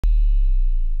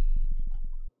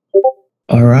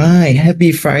All right,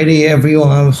 happy Friday,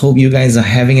 everyone. Hope you guys are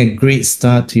having a great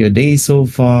start to your day so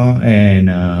far. And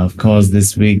of course,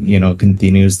 this week,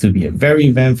 continues to be a very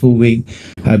eventful week.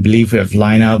 I believe we have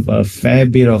lined up a fair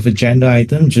bit of agenda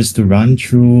items just to run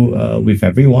through with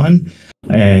everyone.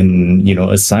 And,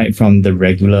 aside from the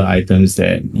regular items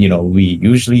that, we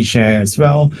usually share as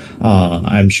well,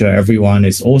 I'm sure everyone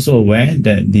is also aware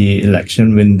that the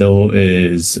election window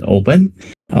is open.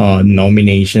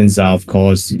 Nominations are, of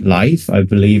course, live. I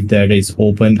believe that is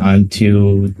open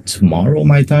until tomorrow,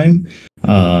 my time.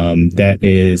 That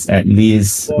is at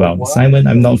least, well, Simon,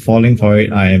 I'm not falling for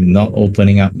it. I am not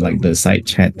opening up like the side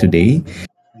chat today.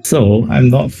 So I'm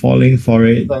not falling for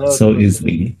it so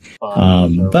easily.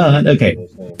 But okay,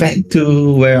 back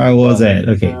to where I was at.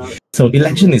 Okay, so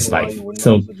election is live.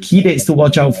 So key dates to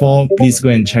watch out for. Please go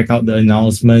and check out the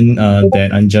announcement that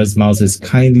Unjust Mouse has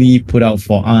kindly put out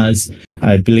for us.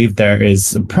 I believe there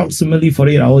is approximately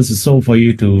 48 hours or so for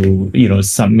you to,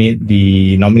 submit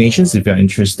the nominations if you're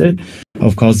interested.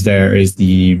 Of course, there is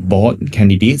the board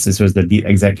candidates as well as the lead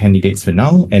exec candidates for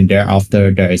now, and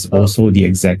thereafter there is also the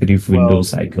executive window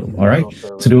cycle. All right,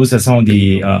 so those are some of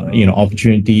the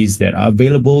opportunities that are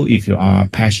available if you are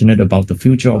passionate about the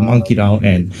future of MonkeDAO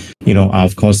and are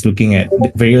of course looking at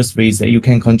various ways that you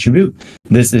can contribute.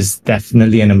 This is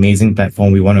definitely an amazing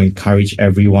platform. We want to encourage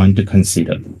everyone to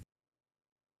consider.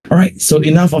 All right, so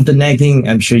enough of the nagging.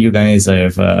 I'm sure you guys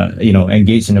have,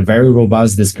 engaged in a very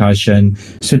robust discussion.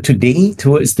 So today,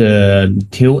 towards the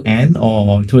tail end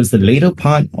or towards the later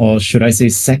part, or should I say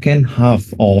second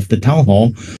half of the town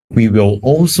hall, we will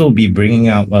also be bringing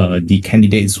up the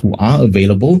candidates who are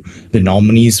available, the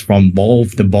nominees from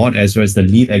both the board as well as the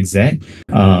lead exec,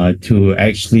 to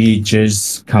actually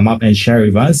just come up and share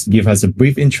with us, give us a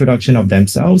brief introduction of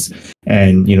themselves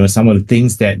and, some of the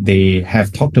things that they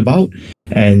have talked about.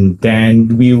 And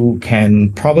then we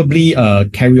can probably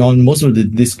carry on most of the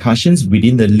discussions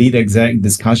within the lead exec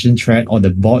discussion thread or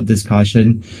the board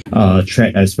discussion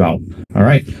thread as well. All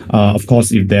right. Of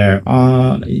course, if there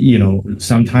are,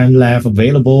 some time left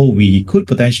available, we could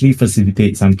potentially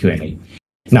facilitate some Q&A.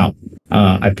 Now,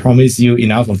 I promise you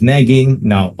enough of nagging.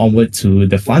 Now, onward to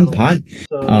the fun part.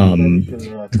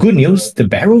 Good news, the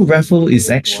barrel raffle is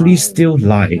actually still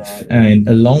live and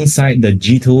alongside the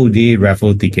Jito Day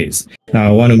raffle tickets. Now,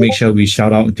 I want to make sure we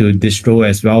shout out to Distro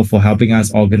as well for helping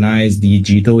us organize the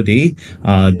Jito Day.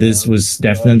 This was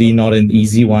definitely not an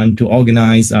easy one to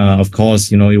organize. Of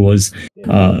course, it was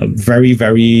very,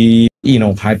 very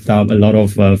hyped up. A lot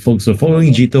of folks were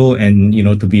following Jito and,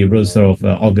 to be able to sort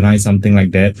of organize something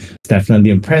like that, it's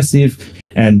definitely impressive.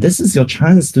 And this is your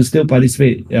chance to still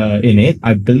participate in it.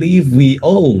 I believe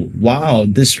wow,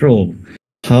 Distro.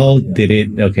 How did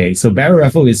it? Okay, so barrel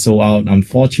raffle is sold out.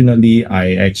 Unfortunately,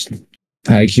 I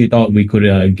actually thought we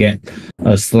could get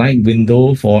a slight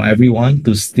window for everyone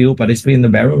to still participate in the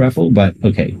barrel raffle, but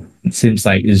okay, it seems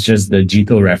like it's just the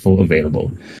Jito raffle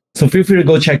available. So feel free to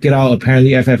go check it out.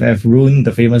 Apparently FFF Rune,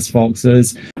 the famous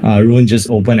foxes, Rune just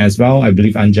opened as well. I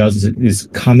believe Anjas is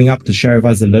coming up to share with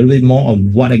us a little bit more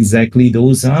of what exactly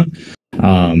those are.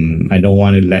 I don't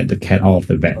want to let the cat out of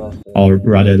the bag, or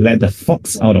rather let the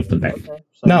fox out of the bag.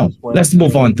 Now, let's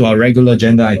move on to our regular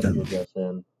agenda item.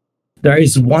 There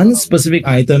is one specific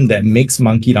item that makes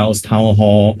MonkeDAO's Town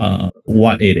Hall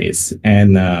what it is.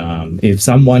 And if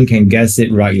someone can guess it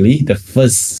rightly, the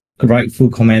first rightful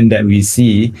comment that we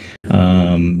see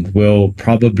will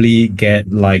probably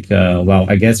get like,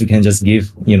 I guess we can just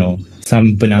give,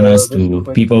 some bananas to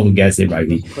people who guess it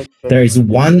rightly. There is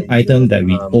one item that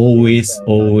we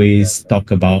always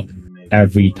talk about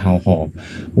every Town Hall.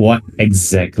 What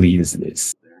exactly is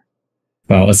this?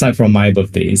 Well, aside from my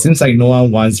birthday, it seems like no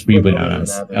one wants free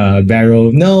bananas. Barrel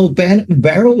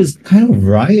is kind of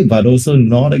right, but also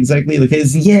not exactly the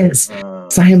case. Yes,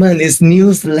 Simon, is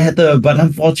newsletter, but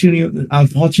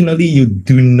unfortunately, you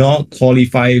do not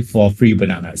qualify for free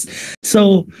bananas.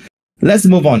 So let's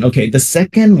move on. Okay, the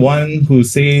second one who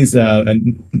says a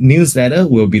newsletter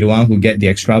will be the one who get the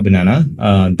extra banana.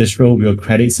 Distro will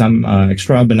credit some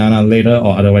extra banana later,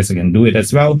 or otherwise I can do it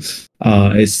as well.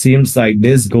 It seems like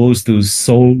this goes to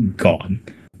So God.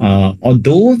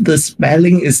 Although the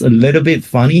spelling is a little bit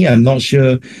funny, I'm not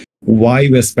sure why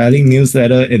we're spelling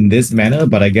newsletter in this manner,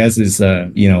 but I guess it's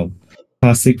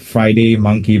classic Friday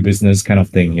monkey business kind of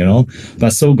thing,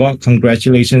 But So God,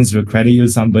 congratulations. We'll credit you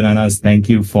some bananas. Thank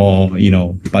you for,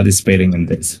 participating in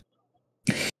this.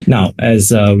 Now,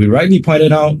 as we rightly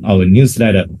pointed out, our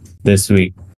newsletter this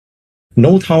week.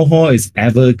 No town hall is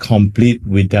ever complete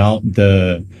without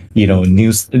the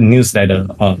newsletter,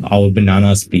 our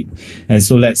banana speak. And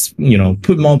so let's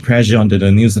put more pressure onto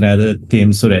the newsletter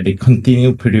team so that they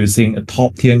continue producing a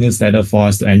top tier newsletter for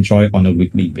us to enjoy on a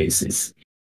weekly basis.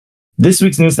 This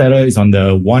week's newsletter is on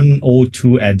the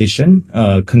 102 edition,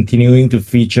 continuing to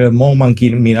feature more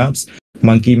monkey meetups.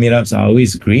 Monkey meetups are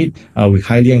always great. We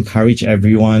highly encourage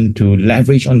everyone to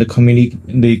leverage on the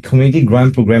community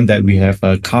grant program that we have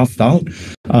carved out.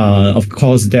 Of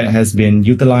course, that has been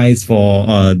utilized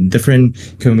for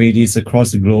different communities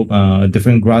across the globe,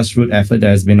 different grassroots effort that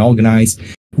has been organized.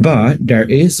 But there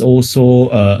is also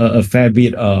a fair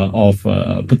bit of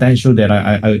potential that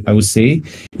I would say,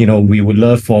 we would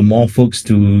love for more folks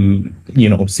to,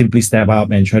 simply step up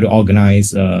and try to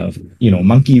organize,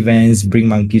 monkey events, bring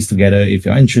monkeys together. If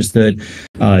you're interested,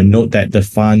 note that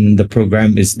the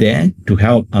program is there to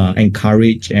help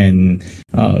encourage and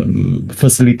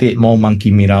facilitate more monkey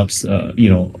meetups,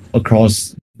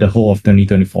 across the whole of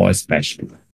 2024 especially.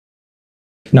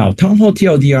 Now, Town Hall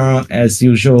TLDR, as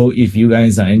usual, if you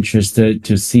guys are interested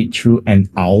to sit through an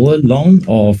hour long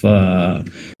of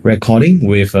recording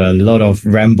with a lot of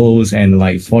rambles and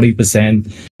like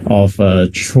 40%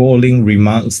 of trolling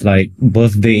remarks like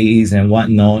birthdays and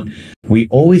whatnot, we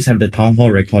always have the Town Hall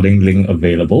recording link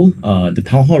available. The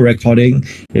Town Hall recording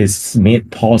is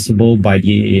made possible by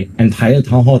the entire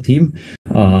Town Hall team,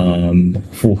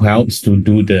 who helps to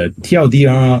do the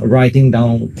TLDR, writing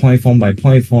down point form by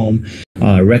point form,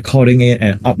 recording it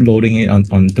and uploading it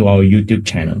onto our YouTube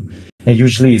channel. And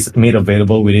usually it's made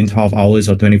available within 12 hours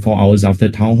or 24 hours after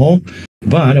Town Hall.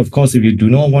 But of course, if you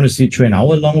do not want to sit through an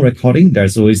hour-long recording,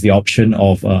 there's always the option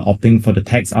of opting for the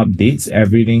text updates.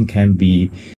 Everything can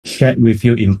be shared with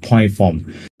you in point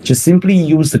form. Just simply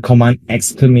use the command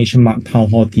 !Town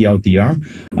Hall TLDR,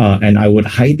 and I would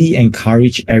highly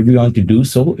encourage everyone to do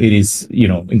so. It is,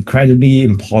 incredibly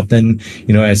important,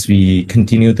 as we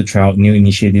continue to try out new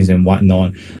initiatives and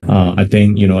whatnot. I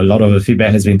think, a lot of the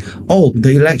feedback has been, oh,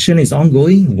 the election is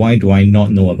ongoing. Why do I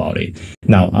not know about it?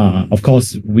 Now, of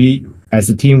course, we as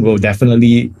a team will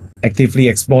definitely actively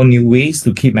explore new ways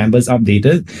to keep members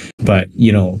updated. But,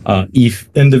 if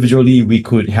individually we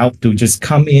could help to just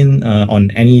come in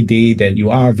on any day that you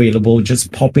are available,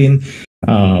 just pop in,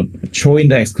 throw in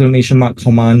the !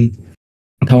 Command,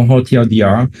 Town Hall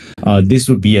TLDR. This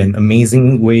would be an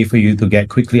amazing way for you to get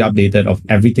quickly updated of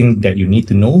everything that you need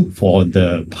to know for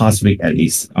the past week at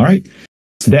least. All right.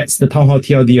 So that's the Town Hall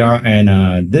TLDR,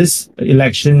 and this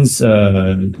elections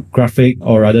graphic,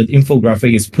 or rather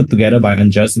infographic, is put together by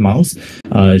Unjust Mouse.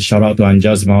 Shout out to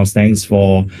Unjust Mouse. Thanks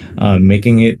for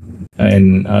making it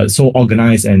and so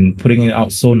organized and putting it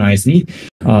out so nicely.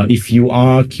 If you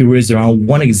are curious around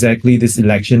what exactly this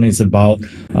election is about,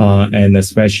 and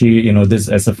especially this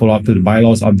as a follow-up to the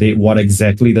bylaws update, what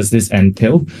exactly does this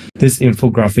entail? This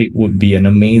infographic would be an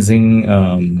amazing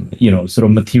sort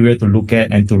of material to look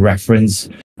at and to reference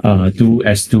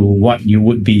as to what you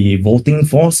would be voting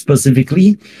for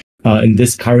specifically in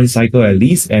this current cycle at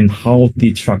least, and how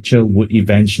the structure would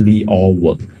eventually all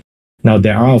work. Now,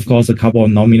 there are, of course, a couple of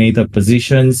nominated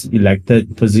positions,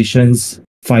 elected positions,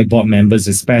 5 board members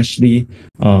especially,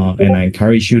 and I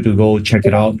encourage you to go check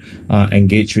it out,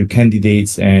 engage with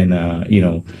candidates, and,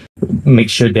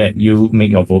 make sure that you make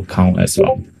your vote count as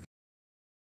well.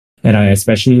 And I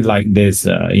especially like this,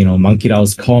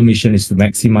 MonkeDAO's core mission is to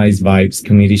maximize vibes,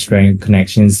 community strength,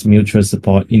 connections, mutual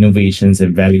support, innovations,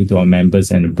 and value to our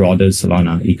members and the broader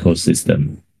Solana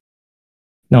ecosystem.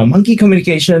 Now, Monkey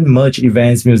Communication, merch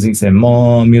events, music and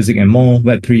more,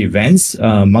 Web3 events,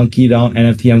 MonkeDAO,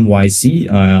 NFT NYC.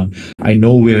 I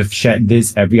know we've shared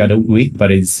this every other week, but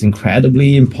it's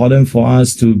incredibly important for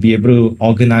us to be able to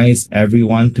organize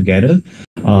everyone together,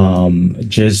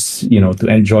 to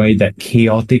enjoy that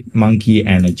chaotic monkey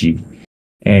energy.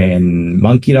 And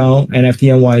MonkeDAO NFT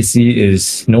NYC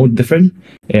is no different.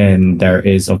 And there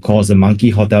is, of course, a monkey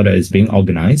hotel that is being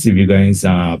organized. If you guys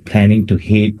are planning to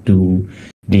head to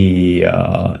the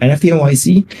NFT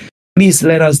NYC, please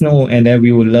let us know, and then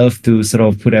we would love to sort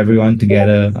of put everyone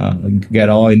together, get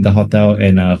all in the hotel,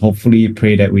 and hopefully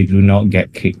pray that we do not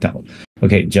get kicked out.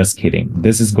 Okay, just kidding.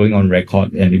 This is going on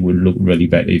record, and it would look really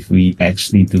bad if we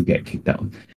actually do get kicked out.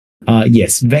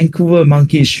 Yes, Vancouver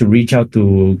monkeys should reach out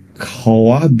to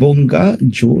Kawabunga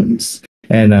Jones,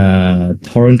 and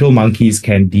Toronto monkeys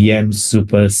can DM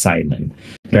Super Simon.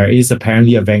 There is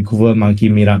apparently a Vancouver monkey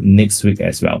meetup next week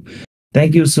as well.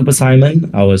 Thank you, Super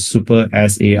Simon, our Super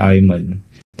SAI-man.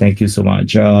 Thank you so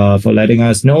much for letting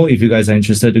us know. If you guys are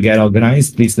interested to get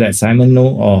organized, please let Simon know,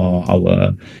 or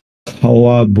our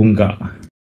Kawabunga.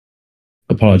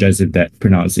 Apologize if that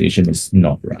pronunciation is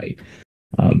not right.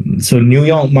 So New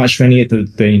York, March 28th to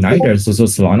 29th, there's also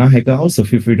Solana Hacker House. So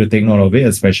feel free to take note of it,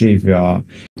 especially if you are,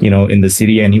 in the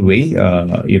city anyway.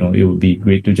 It would be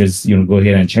great to just, go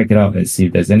ahead and check it out and see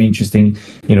if there's any interesting,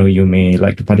 you may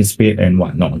like to participate and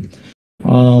whatnot.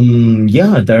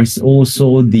 Yeah, there's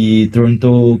also the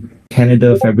Toronto,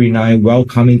 Canada, February 9,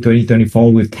 welcoming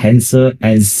 2024 with Tensor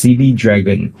and Silly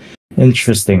Dragon.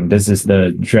 Interesting. This is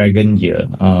the Dragon year.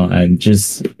 And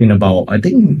just in about, I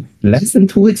think, less than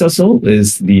 2 weeks or so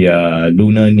is the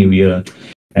Lunar New Year.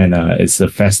 And it's a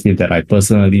festive that I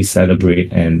personally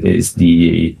celebrate, and it's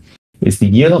the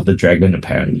year of the dragon,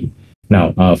 apparently.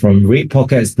 Now, from Raid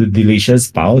Pockets to Delicious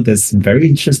Bow, that's very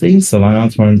interesting.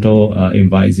 Solana Toronto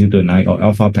invites you to a night of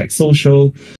Alpha Pack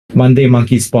Social. Monday,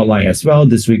 Monkey Spotlight as well.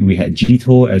 This week, we had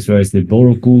Jito as well as the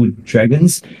Boroku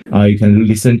Dragons. You can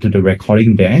listen to the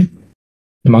recording there.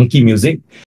 Monkey Music.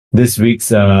 This week's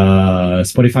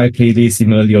Spotify playlist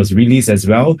similarly was released as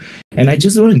well. And I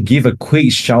just want to give a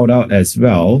quick shout out as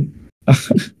well.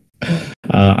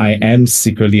 I am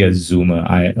secretly a Zoomer.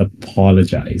 I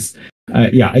apologize.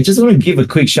 I just want to give a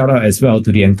quick shout out as well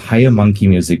to the entire Monkey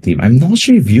Music team. I'm not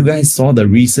sure if you guys saw the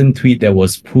recent tweet that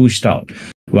was pushed out.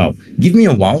 Well, give me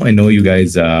a while. I know you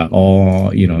guys are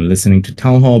all, listening to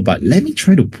Town Hall, but let me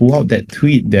try to pull out that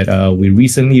tweet that we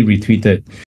recently retweeted.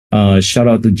 Shout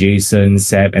out to Jason,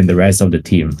 Seb, and the rest of the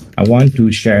team. I want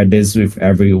to share this with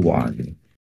everyone.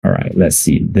 All right, let's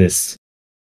see this.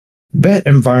 Bad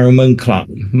Environment Club,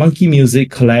 Monkey Music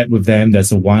collab with them.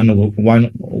 There's a one of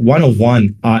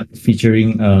one art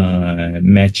featuring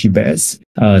Matchy Bears.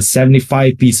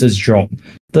 75 pieces drop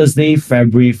Thursday,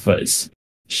 February 1st.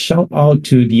 Shout out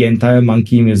to the entire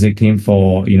Monkey Music team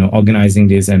for organizing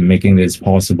this and making this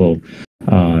possible.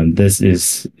 This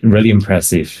is really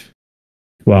impressive.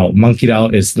 Well,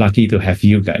 MonkeDAO is lucky to have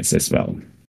you guys as well.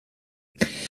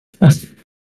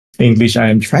 English, I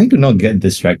am trying to not get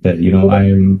distracted.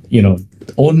 I'm,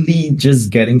 only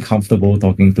just getting comfortable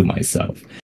talking to myself.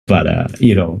 But,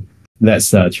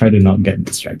 let's try to not get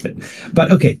distracted.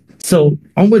 But okay, so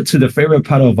onward to the favorite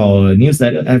part of our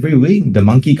newsletter every week, the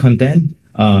monkey content.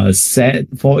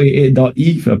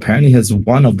 Set488.eth apparently has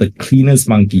one of the cleanest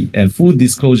monkey. And full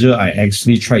disclosure, I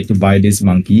actually tried to buy this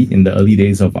monkey in the early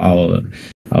days of our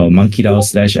MonkeDAO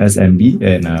 /SMB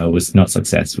and was not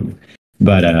successful.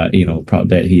 But proud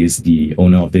that he is the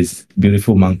owner of these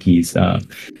beautiful monkeys.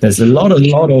 There's a lot of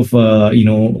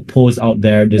posts out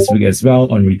there this week as well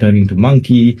on returning to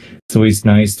monkey. So it's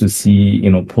nice to see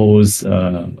posts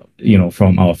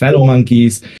from our fellow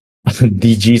monkeys.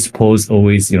 DG's post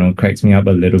always cracks me up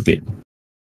a little bit.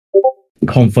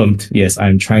 Confirmed. Yes,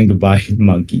 I'm trying to buy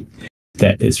monkey.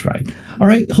 That is right. All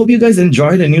right. Hope you guys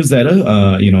enjoy the newsletter.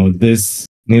 This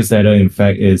newsletter, in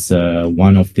fact, is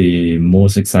one of the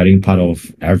most exciting part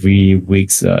of every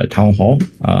week's town hall.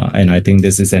 And I think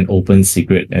this is an open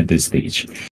secret at this stage.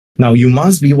 Now, you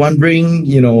must be wondering,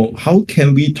 how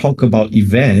can we talk about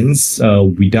events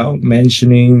without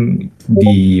mentioning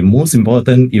the most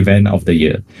important event of the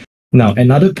year? Now,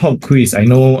 another pop quiz. I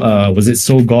know, was it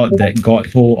So God that got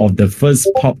hold of the first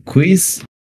pop quiz?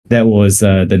 That was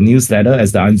the newsletter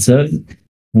as the answer.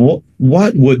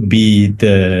 What would be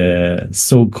the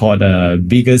so-called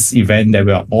biggest event that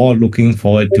we are all looking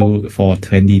forward to for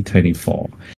 2024?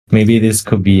 Maybe this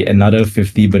could be another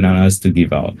 50 bananas to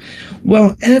give out.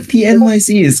 Well, NFT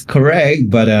NYC is correct,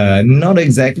 but not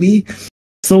exactly.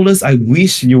 Solus, I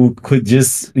wish you could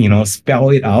just, spell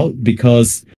it out,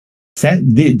 because Seth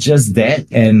did just that,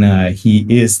 and he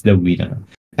is the winner.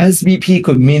 SBP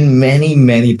could mean many,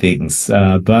 many things,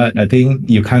 but I think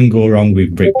you can't go wrong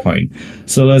with Breakpoint.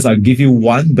 Solus, I'll give you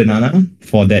one banana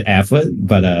for that effort,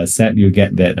 but Seth, you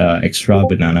get that extra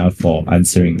banana for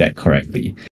answering that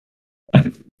correctly.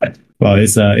 Well,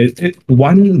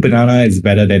 one banana is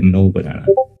better than no banana.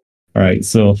 All right,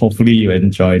 so hopefully you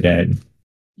enjoy that.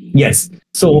 Yes,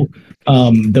 so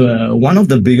the one of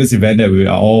the biggest event that we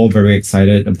are all very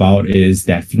excited about is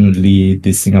definitely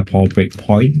the Singapore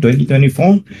Breakpoint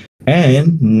 2024.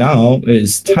 And now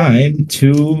it's time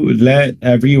to let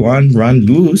everyone run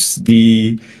loose.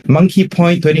 The Monkey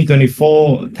Point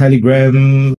 2024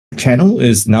 Telegram channel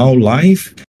is now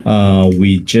live.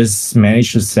 We just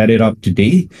managed to set it up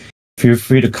today. Feel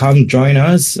free to come join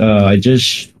us. I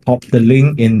just popped the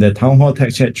link in the Town Hall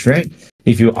Tech Chat thread.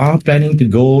 If you are planning to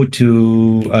go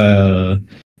to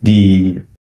the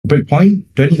Breakpoint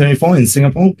 2024 in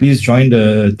Singapore, please join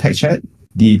the Tech Chat,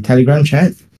 the Telegram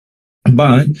chat.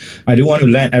 But I do want to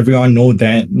let everyone know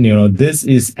that this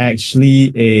is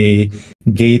actually a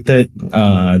gated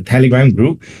Telegram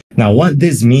group. Now, what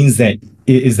this means that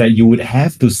is that you would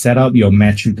have to set up your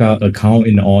Metrica account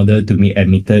in order to be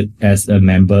admitted as a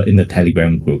member in the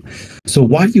Telegram group. So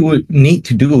what you would need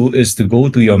to do is to go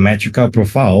to your Metrica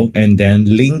profile and then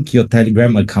link your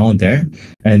Telegram account there.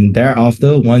 And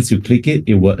thereafter, once you click it,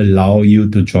 it will allow you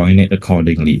to join it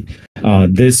accordingly.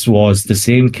 This was the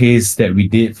same case that we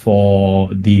did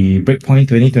for the Breakpoint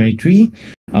 2023.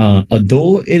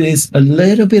 Although it is a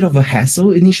little bit of a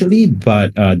hassle initially,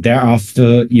 but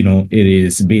thereafter, it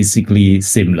is basically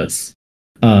seamless.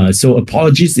 So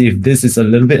apologies if this is a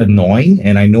little bit annoying,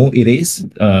 and I know it is.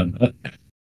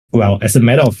 Well, as a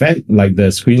matter of fact, like the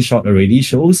screenshot already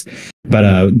shows,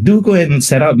 but do go ahead and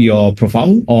set up your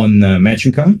profile on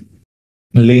Metrica.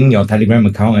 Link your Telegram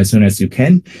account as soon as you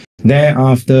can.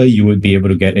 Thereafter, you would be able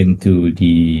to get into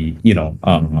the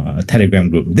Telegram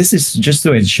group. This is just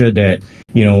to ensure that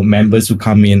members who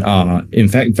come in are in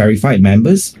fact verified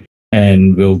members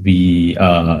and will be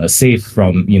safe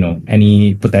from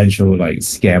any potential like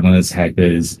scammers,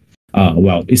 hackers.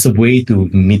 Well, it's a way to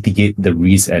mitigate the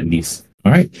risk at least.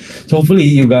 All right. So hopefully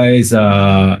you guys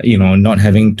are not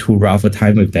having too rough a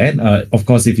time with that. Of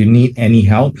course, if you need any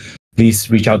help,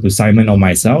 please reach out to Simon or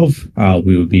myself.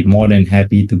 We will be more than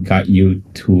happy to guide you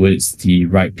towards the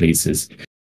right places.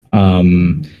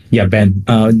 Yeah, Ben,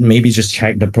 maybe just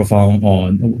check the profile,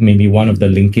 or maybe one of the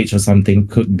linkage or something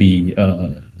could be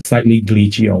slightly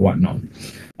glitchy or whatnot.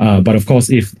 But of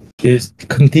course, if it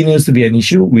continues to be an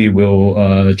issue, we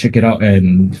will check it out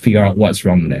and figure out what's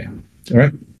wrong there. All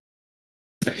right.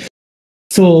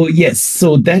 So yes,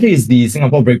 so that is the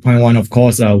Singapore Breakpoint one. Of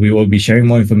course, we will be sharing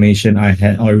more information. I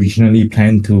had originally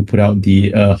planned to put out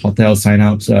the hotel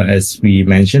signups as we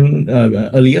mentioned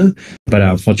earlier, but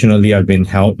unfortunately, I've been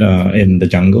held in the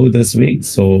jungle this week.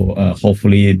 So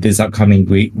hopefully, this upcoming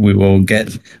week we will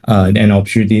get an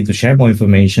opportunity to share more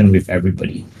information with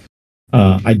everybody.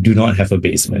 I do not have a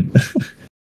basement.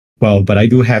 Well, but I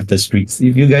do have the streets.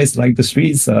 If you guys like the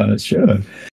streets, sure.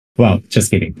 Well, just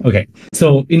kidding. Okay.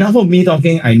 So enough of me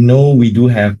talking. I know we do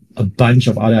have a bunch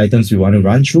of other items we want to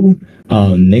run through.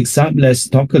 Next up, let's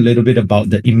talk a little bit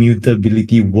about the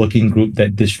immutability working group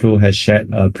that Distro has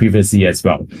shared previously as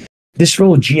well.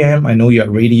 Distro GM, I know you're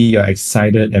ready, you're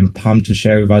excited and pumped to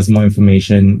share with us more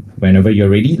information. Whenever you're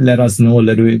ready, let us know a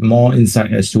little bit more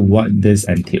insight as to what this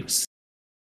entails.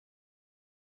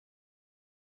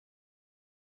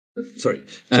 Sorry.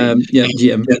 Yeah,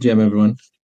 GM everyone.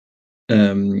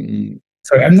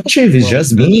 Sorry, I'm not sure if it's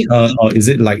just me or is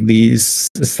it like these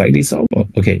slightly soft?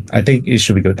 Okay, I think it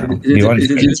should be good now.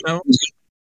 Is it good now?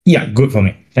 Yeah, good for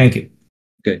me. Thank you.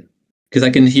 Okay, because I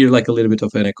can hear like a little bit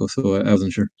of an echo, so I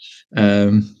wasn't sure.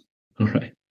 All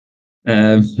right.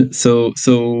 So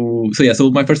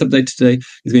my first update today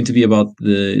is going to be about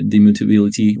the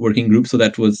immutability working group. So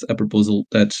that was a proposal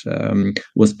that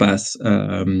was passed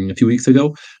a few weeks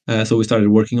ago. So we started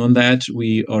working on that.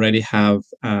 We already have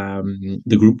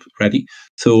the group ready.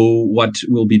 So what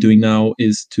we'll be doing now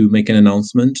is to make an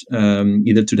announcement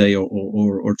either today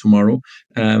or tomorrow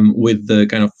with the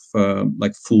kind of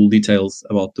like full details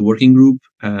about the working group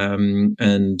and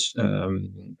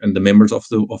the members of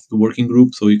the working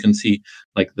group, so you can see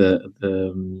like the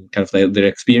kind of their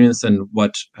experience and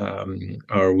what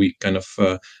are we kind of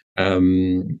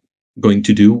going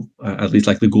to do, at least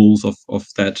like the goals of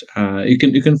that. You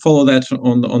can follow that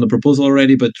on the proposal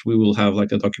already, but we will have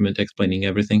like a document explaining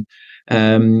everything.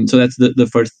 So that's the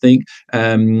first thing.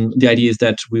 The idea is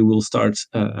that we will start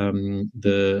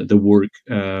the work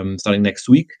starting next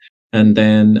week. And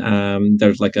then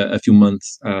there's like a few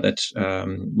months that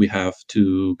we have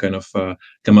to kind of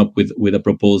come up with a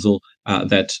proposal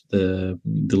that the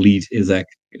lead exec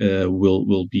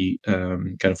will be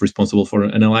kind of responsible for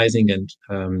analyzing and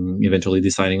eventually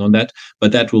deciding on that.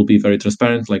 But that will be very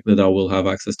transparent. Like the DAO will have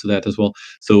access to that as well.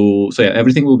 So yeah,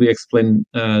 everything will be explained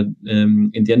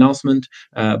in the announcement.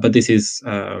 But this is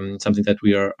something that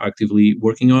we are actively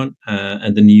working on,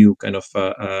 and the new kind of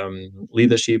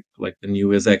leadership, like the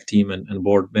new exec team and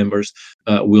board members,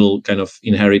 will kind of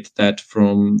inherit that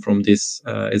from this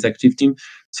executive team.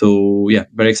 So yeah,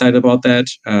 very excited about that.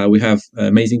 We have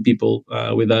amazing people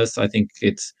with us. I think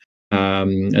it's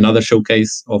another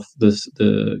showcase of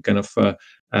the kind of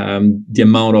the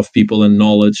amount of people and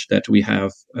knowledge that we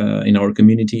have in our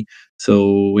community.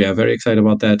 So we are very excited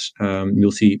about that.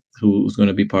 You'll see who's going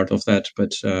to be part of that.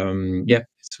 But yeah,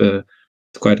 it's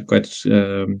quite good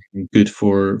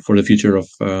for the future of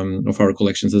our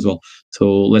collections as well.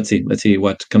 So let's see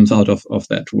what comes out of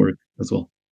that work as well.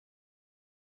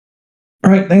 All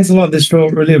right, thanks a lot,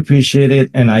 Distro. Really appreciate it.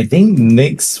 And I think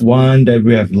next one that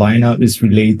we have lined up is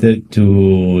related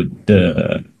to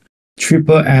the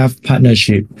Triple F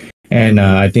partnership. And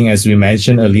I think, as we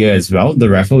mentioned earlier as well, the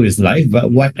raffle is live.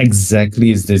 But what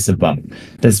exactly is this about?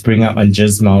 Let's bring up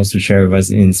Unjust Mouse to share with us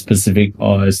in specific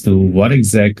as to what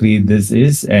exactly this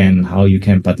is and how you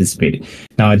can participate.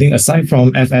 Now, I think aside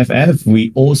from FFF,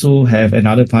 we also have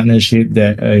another partnership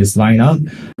that is lined up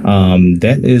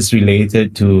that is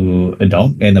related to a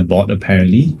dog and a bot,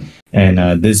 apparently.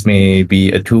 And this may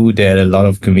be a tool that a lot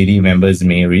of committee members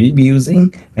may really be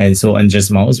using. And so,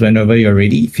 Unjust Mouse, whenever you're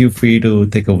ready, feel free to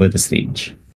take over the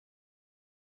stage.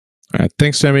 All right,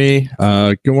 thanks, Jemmy.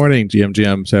 Good morning,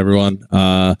 GM to everyone.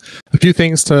 A few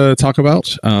things to talk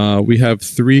about. We have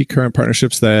 3 current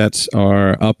partnerships that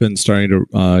are up and starting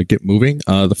to get moving.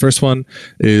 The first one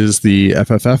is the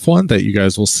FFF one that you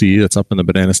guys will see that's up in the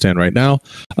banana stand right now.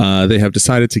 They have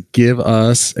decided to give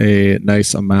us a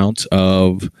nice amount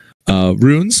of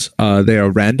runes. They are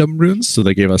random runes, so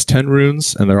they gave us 10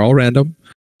 runes, and they're all random.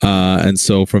 And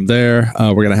so from there,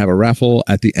 we're going to have a raffle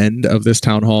at the end of this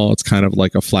town hall. It's kind of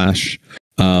like a flash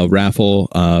raffle.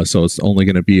 So it's only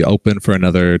going to be open for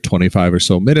another 25 or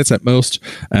so minutes at most.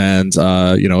 And,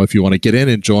 if you want to get in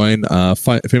and join,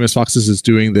 Famous Foxes is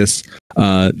doing this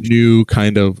new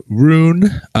kind of rune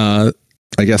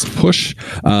push.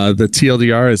 The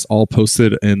TLDR is all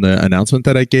posted in the announcement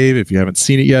that I gave. If you haven't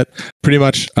seen it yet, pretty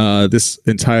much this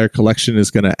entire collection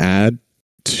is going to add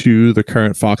to the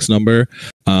current fox number,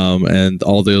 and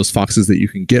all those foxes that you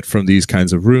can get from these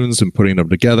kinds of runes and putting them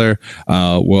together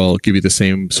will give you the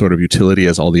same sort of utility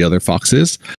as all the other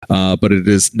foxes, but it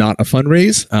is not a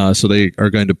fundraise, so they are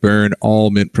going to burn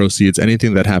all mint proceeds.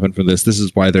 Anything that happened from this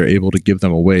is why they're able to give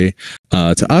them away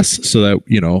to us, so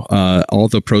that all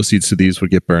the proceeds to these would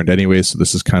get burned anyway. So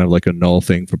this is kind of like a null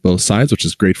thing for both sides, which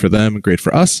is great for them and great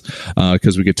for us,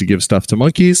 because we get to give stuff to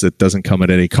monkeys. It doesn't come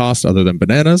at any cost other than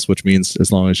bananas, which means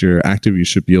as long as you're active, you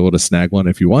should be able to snag one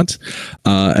if you want.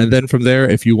 And then from there,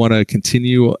 if you want to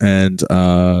continue and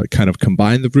kind of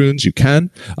combine the runes, you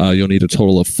can. You'll need a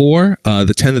total of 4.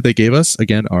 The 10 that they gave us,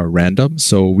 again, are random,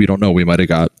 so we don't know. We might have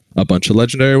got a bunch of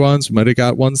legendary ones. We might have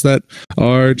got ones that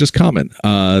are just common.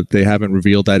 They haven't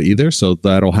revealed that either, so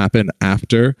that'll happen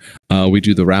after we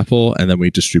do the raffle, and then we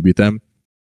distribute them.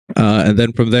 And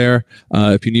then from there,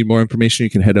 if you need more information, you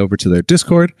can head over to their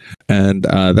Discord. And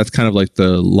that's kind of like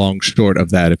the long short of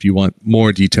that. If you want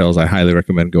more details, I highly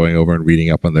recommend going over and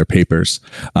reading up on their papers.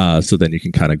 So then you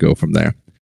can kind of go from there.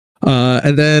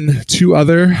 And then 2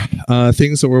 other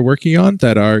things that we're working on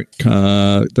that are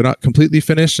they're not completely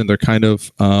finished, and they're kind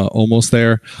of almost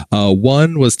there.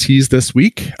 One was teased this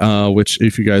week, which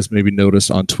if you guys maybe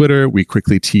noticed on Twitter, we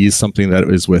quickly teased something that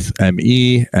is with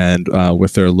ME and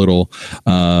with their little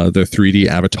their 3D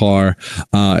avatar.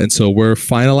 And so we're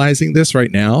finalizing this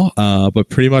right now. But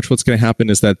pretty much what's going to happen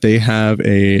is that they have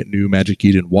a new Magic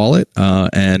Eden wallet,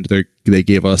 and they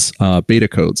gave us beta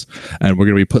codes, and we're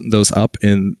going to be putting those up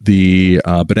in the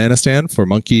banana stand for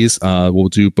monkeys. We'll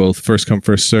do both first come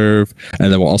first serve,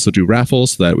 and then we'll also do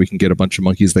raffles so that we can get a bunch of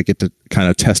monkeys that get to kind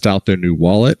of test out their new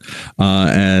wallet,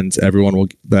 and everyone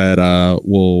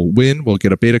will win will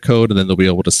get a beta code, and then they'll be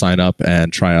able to sign up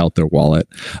and try out their wallet.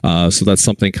 So that's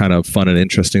something kind of fun and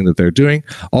interesting that they're doing.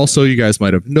 Also, you guys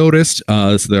might have noticed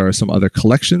so there are some other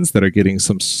collections that are getting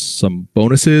some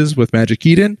bonuses with Magic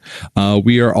Eden.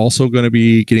 We are also going to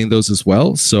be getting those as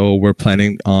well. So we're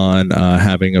planning on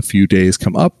having a few days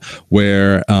come up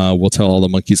where we'll tell all the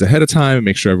monkeys ahead of time and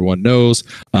make sure everyone knows,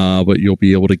 but you'll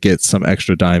be able to get some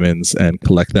extra diamonds and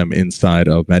collect them inside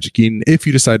of Magic Eden if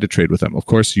you decide to trade with them. Of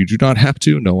course, you do not have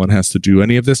to. No one has to do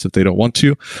any of this if they don't want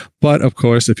to. But of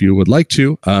course, if you would like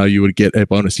to, you would get a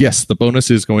bonus. Yes, the bonus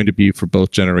is going to be for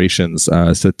both generations,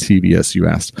 said TBS, you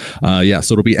asked.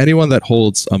 So it'll be anyone that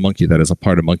holds a monkey that is a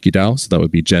part of MonkeDAO. So that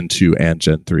would be Gen 2 and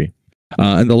Gen 3.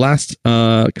 And the last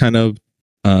kind of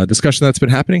discussion that's been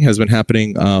happening has been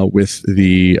happening with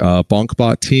the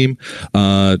BonkBot team.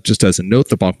 Just as a note,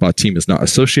 the BonkBot team is not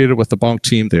associated with the Bonk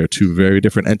team. They are 2 very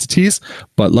different entities.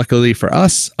 But luckily for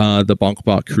us, the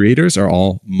BonkBot creators are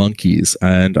all monkeys.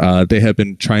 And they have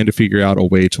been trying to figure out a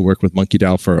way to work with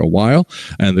MonkeDAO for a while.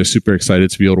 And they're super excited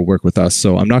to be able to work with us.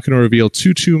 So I'm not going to reveal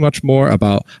too much more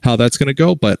about how that's going to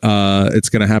go. But it's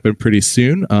going to happen pretty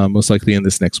soon, most likely in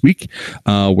this next week,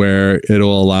 where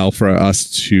it'll allow for us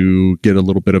to get a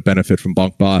little bit of benefit from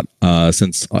BonkBot,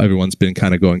 since everyone's been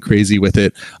kind of going crazy with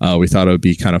it. We thought it would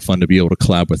be kind of fun to be able to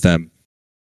collab with them.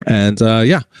 And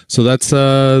so that's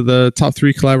the top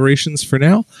 3 collaborations for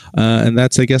now. And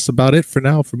that's, I guess, about it for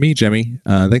now for me, Jemmy.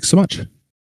 Thanks so much.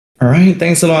 All right.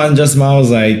 Thanks a lot, Unjust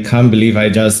Mouse. I can't believe I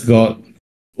just got,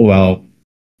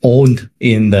 owned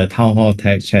in the Town Hall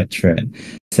Tech Chat thread.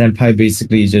 Senpai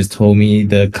basically just told me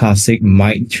the classic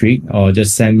mic trick, or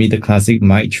just sent me the classic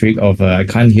mic trick of I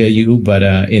can't hear you, but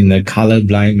in a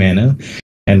colorblind manner.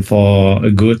 And for a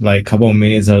good like couple of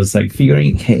minutes, I was like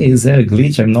figuring, hey, is there a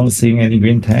glitch? I'm not seeing any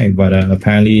green tag, but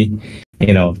apparently,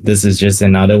 this is just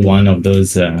another one of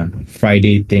those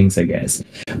Friday things, I guess.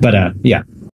 But yeah,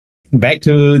 back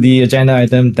to the agenda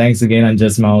item. Thanks again,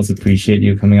 Unjust Mouse. Appreciate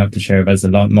you coming up to share with us a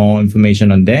lot more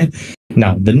information on that.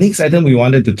 Now, the next item we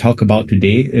wanted to talk about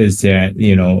today is that,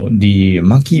 the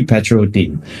Monkey Patrol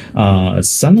team.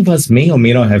 Some of us may or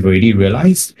may not have already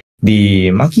realized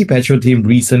the Monkey Patrol team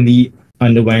recently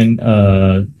underwent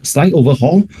a slight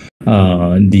overhaul.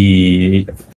 The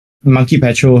Monkey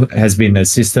Patrol has been a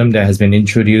system that has been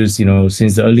introduced,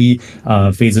 since the early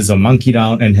phases of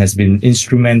MonkeDAO, and has been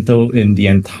instrumental in the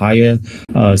entire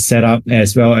setup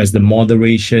as well as the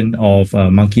moderation of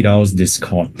MonkeDAO's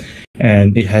Discord.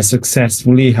 And it has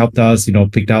successfully helped us,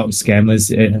 pick out scammers,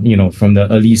 from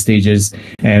the early stages,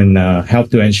 and help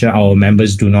to ensure our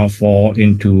members do not fall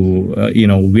into,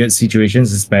 weird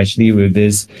situations, especially with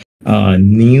this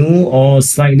new or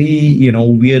slightly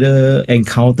weirder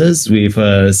encounters with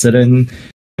certain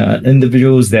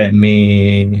individuals that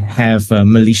may have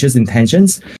malicious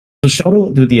intentions. So shout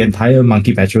out to the entire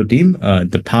Monkey Patrol team,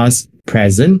 the past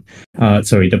as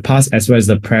well as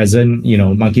the present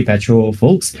Monkey Patrol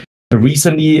folks.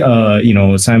 Recently,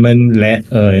 Simon led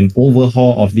an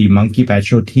overhaul of the Monkey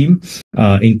Patrol team,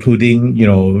 including,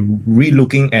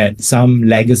 relooking at some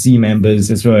legacy members,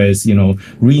 as well as,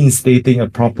 reinstating a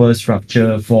proper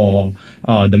structure for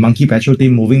the Monkey Patrol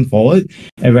team moving forward.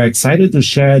 And we're excited to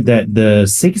share that the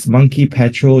 6 Monkey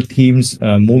Patrol teams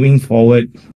moving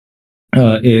forward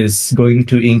is going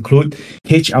to include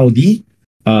HLD,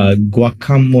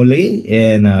 Guacamole,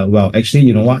 and actually,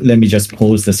 you know what, let me just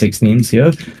post the 6 names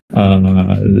here.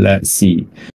 Let's see.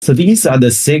 So these are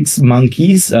the 6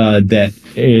 monkeys that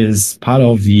is part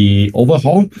of the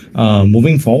overhaul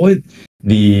moving forward.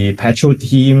 The patrol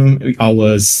team,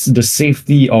 the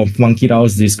safety of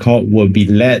MonkeDAO's Discord will be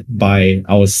led by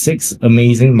our 6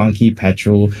 amazing Monkey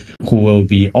Patrol, who will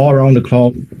be all around the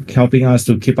clock helping us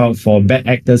to keep out for bad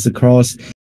actors across.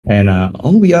 And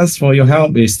all we ask for your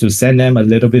help is to send them a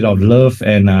little bit of love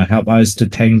and help us to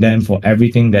thank them for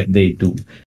everything that they do.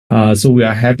 So we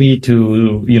are happy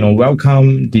to,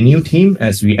 welcome the new team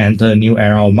as we enter a new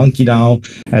era of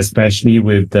MonkeDAO, especially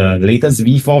with the latest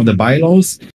V4 of the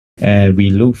bylaws. And we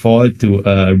look forward to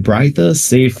a brighter,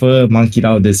 safer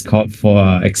MonkeDAO Discord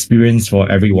for experience for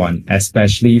everyone,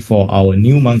 especially for our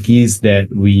new monkeys that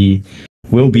we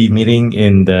will be meeting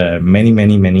in the many,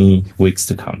 many, many weeks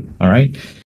to come. All right.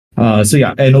 So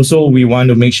yeah, and also we want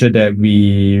to make sure that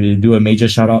we do a major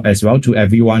shout out as well to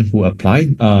everyone who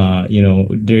applied.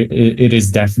 It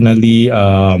is definitely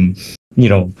done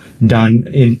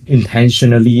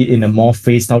intentionally in a more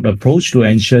phased out approach to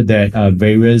ensure that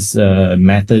various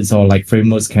methods or like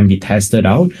frameworks can be tested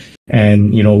out.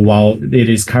 And while it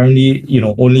is currently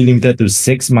only limited to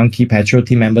 6 Monkey Patrol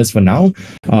team members for now,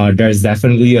 there's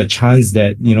definitely a chance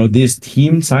that this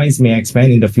team size may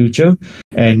expand in the future,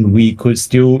 and we could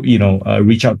still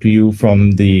reach out to you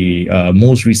from the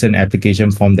most recent application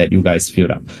form that you guys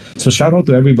filled up. So shout out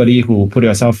to everybody who put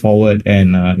yourself forward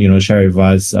and share with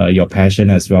us your passion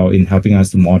as well in helping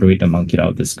us to moderate the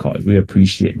MonkeDAO Discord. We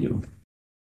appreciate you.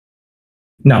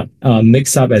 Now,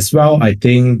 next up as well, I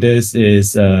think this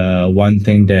is one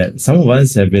thing that some of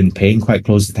us have been paying quite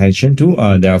close attention to.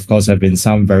 There, of course, have been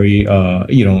some very,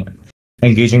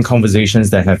 engaging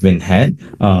conversations that have been had,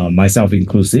 myself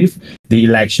inclusive. The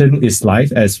election is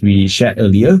live, as we shared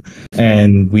earlier,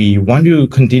 and we want to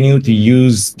continue to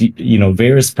use the,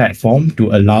 various platforms to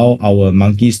allow our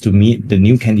monkeys to meet the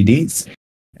new candidates.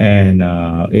 And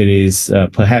it is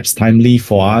perhaps timely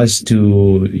for us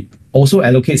to also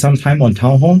allocate some time on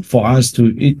Town Hall for us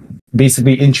to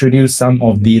basically introduce some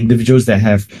of the individuals that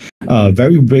have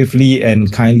very bravely and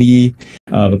kindly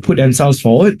put themselves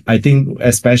forward. I think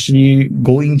especially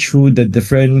going through the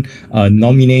different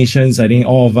nominations, I think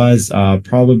all of us are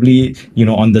probably,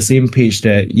 on the same page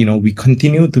that, we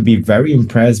continue to be very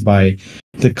impressed by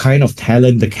the kind of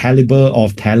talent, the caliber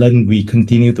of talent we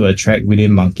continue to attract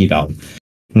within MonkeDAO.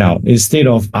 Now, instead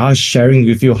of us sharing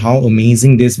with you how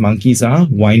amazing these monkeys are,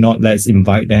 why not let's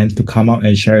invite them to come out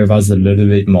and share with us a little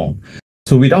bit more.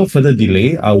 So without further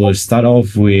delay, I will start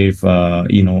off with,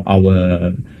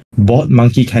 our board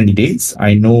monkey candidates.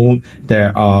 I know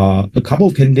there are a couple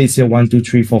of candidates here, 1, 2,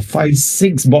 3, 4, 5,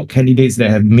 6 board candidates that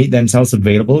have made themselves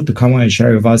available to come out and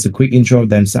share with us a quick intro of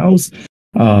themselves.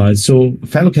 So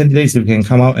fellow candidates, if you can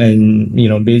come out and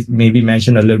maybe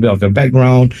mention a little bit of your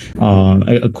background,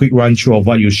 a quick run through of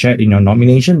what you shared in your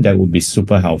nomination, that would be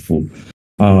super helpful.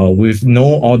 With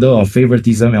no order of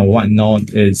favoritism and whatnot,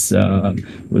 is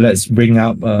let's bring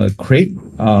up Craig,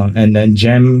 and then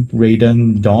Jam,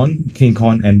 Raiden, Don, King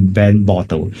Kong, and Ben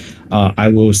Bottle. I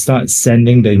will start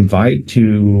sending the invite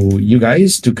to you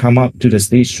guys to come up to the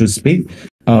stage to speak.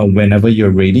 Whenever you're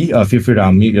ready, feel free to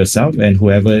unmute yourself, and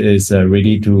whoever is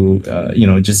ready to,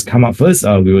 just come up first,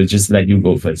 we will just let you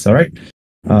go first. All right.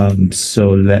 So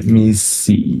let me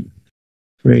see.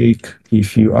 Craig,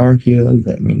 if you are here,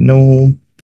 let me know.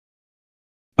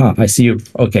 I see you.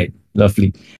 Okay,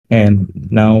 lovely. And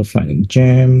now finding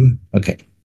Jam. Okay,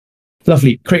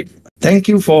 lovely. Craig, thank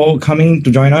you for coming to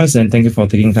join us, and thank you for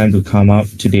taking time to come up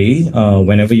today.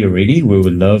 Whenever you're ready, we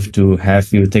would love to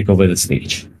have you take over the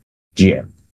stage.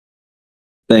 GM.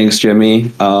 Thanks,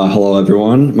 Jimmy. Hello,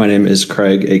 everyone. My name is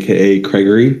Craig, aka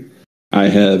Craigery. I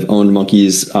have owned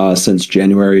monkeys since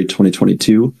January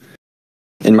 2022.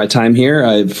 In my time here,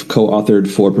 I've co-authored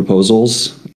 4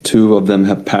 proposals. 2 of them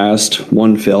have passed,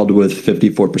 1 failed with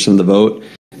 54% of the vote,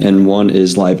 and 1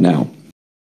 is live now.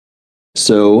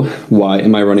 So why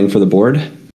am I running for the board?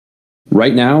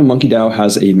 Right now, MonkeDAO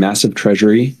has a massive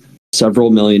treasury,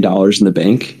 several $1 million in the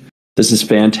bank. This is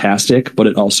fantastic, but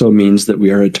it also means that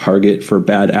we are a target for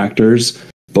bad actors,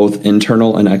 both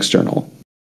internal and external.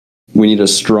 We need a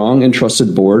strong and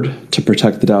trusted board to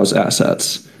protect the DAO's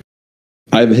assets.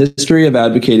 I have a history of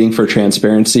advocating for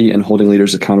transparency and holding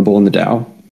leaders accountable in the DAO.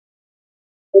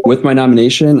 With my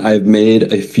nomination, I've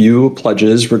made a few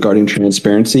pledges regarding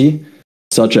transparency,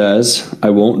 such as I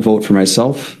won't vote for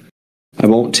myself, I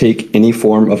won't take any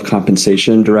form of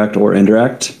compensation, direct or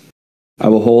indirect, I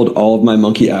will hold all of my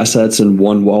monkey assets in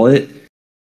one wallet,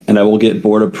 and I will get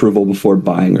board approval before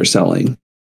buying or selling.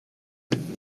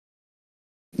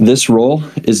 This role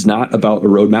is not about a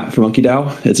roadmap for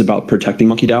MonkeDAO, it's about protecting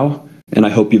MonkeDAO, and I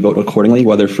hope you vote accordingly,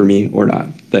 whether for me or not.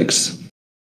 Thanks.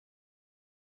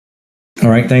 All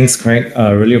right, thanks, Craig.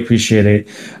 Really appreciate it.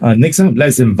 Next up,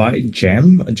 let's invite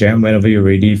Jam. Jam, whenever you're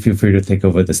ready, feel free to take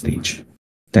over the stage.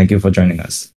 Thank you for joining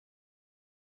us.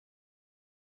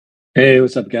 Hey,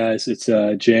 what's up, guys? It's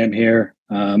Jam here.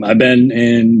 I've been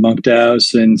in MonkeDAO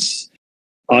since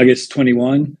August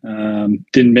 21.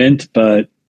 Didn't mint, but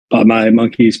bought my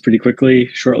monkeys pretty quickly,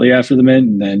 shortly after the mint,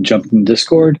 and then jumped in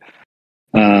Discord.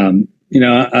 I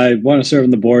want to serve on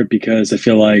the board because I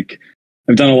feel like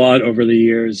I've done a lot over the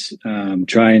years,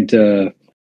 trying to,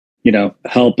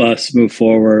 help us move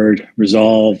forward,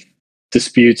 resolve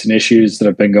disputes and issues that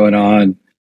have been going on,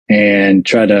 and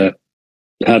try to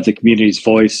have the community's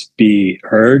voice be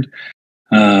heard,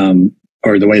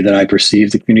 or the way that I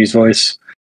perceive the community's voice.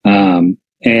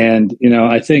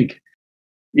 I think,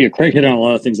 Craig hit on a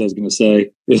lot of things I was going to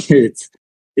say.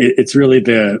 It's really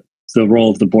the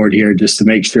role of the board here, just to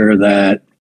make sure that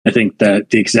I think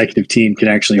that the executive team can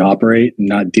actually operate and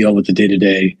not deal with the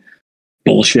day-to-day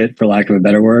bullshit, for lack of a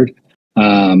better word.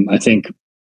 I think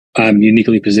I'm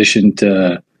uniquely positioned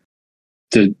to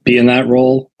be in that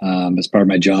role as part of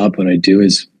my job. What I do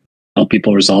is help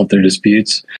people resolve their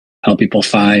disputes, help people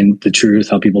find the truth,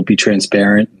 help people be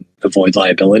transparent, avoid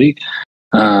liability.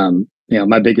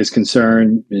 My biggest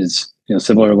concern is,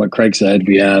 similar to what Craig said,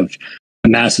 we have a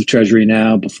massive treasury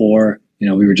now. Before,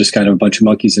 we were just kind of a bunch of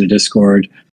monkeys in a Discord.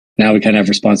 Now we kind of have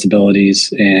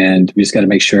responsibilities, and we just got to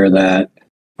make sure that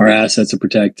our assets are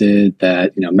protected,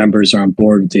 that, members are on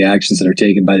board with the actions that are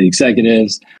taken by the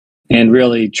executives, and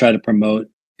really try to promote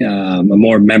a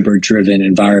more member-driven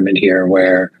environment here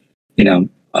where,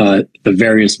 the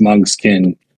various monks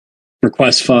can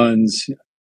request funds,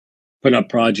 put up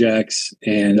projects,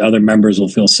 and other members will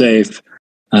feel safe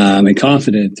and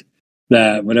confident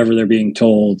that whatever they're being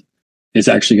told is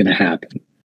actually going to happen.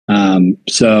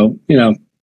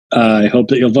 I hope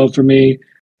that you'll vote for me.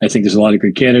 I think there's a lot of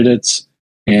good candidates,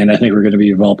 and I think we're going to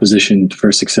be well positioned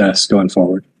for success going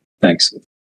forward. Thanks.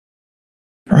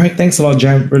 All right, thanks a lot,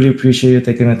 Jam. Really appreciate you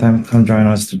taking the time to come join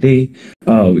us today.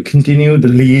 We continue the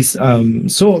list.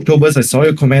 So, Octobus, I saw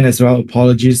your comment as well.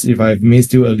 Apologies if I've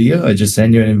missed you earlier. I just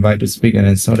sent you an invite to speak and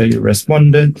then saw that you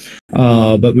responded.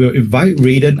 But we'll invite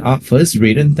Raiden up first.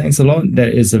 Raiden, thanks a lot.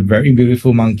 That is a very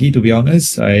beautiful monkey, to be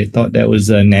honest. I thought that was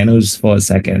Nanos for a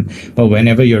second. But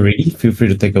whenever you're ready, feel free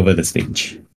to take over the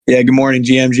stage. Yeah, good morning,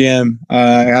 GM.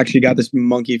 I actually got this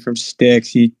monkey from Styx.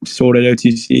 He sold at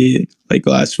OTC like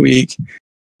last week.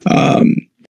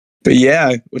 But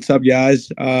yeah, what's up,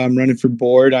 guys? I'm running for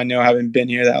board. I know I haven't been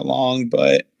here that long,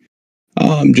 but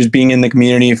just being in the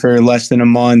community for less than a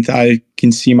month, I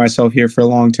can see myself here for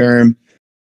long term.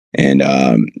 And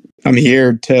I'm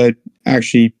here to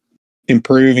actually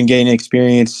improve and gain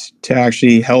experience to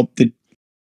actually help the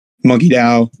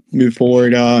MonkeDAO move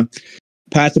forward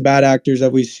past the bad actors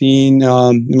that we've seen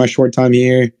in my short time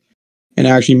here. and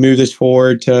actually move this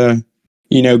forward to,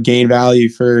 gain value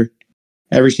for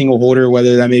every single holder,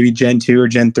 whether that may be Gen 2 or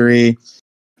Gen 3.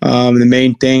 The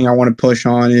main thing I want to push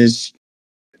on is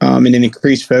an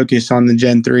increased focus on the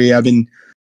Gen 3. I've been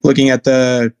looking at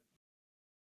the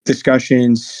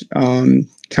discussions,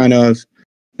 kind of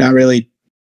not really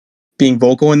being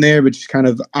vocal in there, but just kind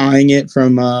of eyeing it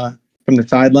from the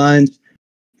sidelines.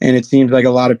 And it seems like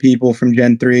a lot of people from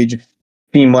Gen 3 just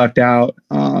seem left out.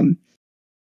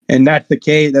 And that's the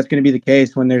case. That's going to be the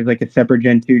case when there's like a separate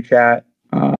Gen 2 chat,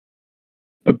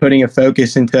 but putting a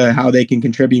focus into how they can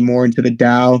contribute more into the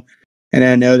DAO. And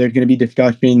I know there's going to be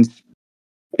discussions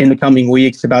in the coming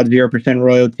weeks about 0%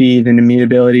 royalties and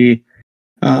immutability,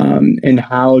 and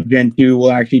how Gen 2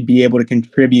 will actually be able to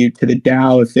contribute to the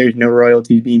DAO if there's no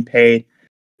royalties being paid.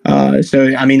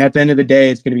 So, I mean, at the end of the day,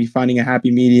 it's going to be finding a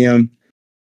happy medium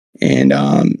and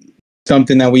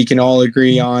something that we can all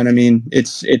agree on. I mean,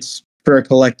 it's for a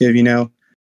collective,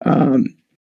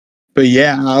 but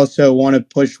yeah, I also want to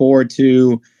push forward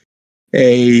to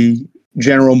a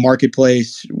general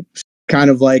marketplace, kind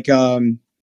of like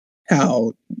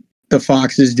how the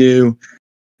Foxes do,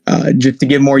 just to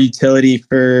give more utility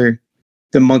for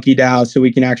the MonkeDAO, so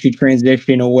we can actually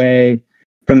transition away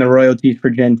from the royalties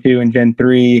for Gen 2 and Gen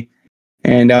 3,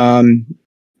 and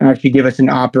actually give us an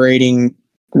operating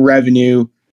revenue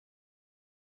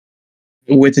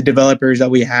with the developers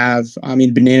that we have. I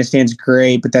mean, Banana Stand's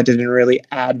great, but that doesn't really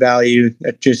add value.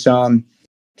 That just kind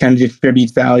of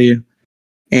distributes value.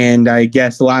 And I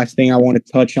guess the last thing I want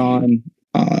to touch on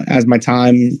as my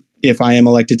time, if I am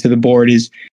elected to the board, is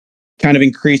kind of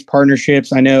increased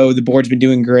partnerships. I know the board's been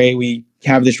doing great. We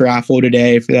have this raffle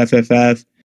today for the FFF,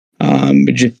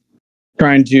 but just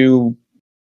trying to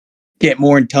get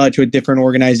more in touch with different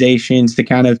organizations to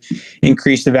kind of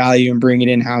increase the value and bring it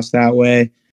in-house that way.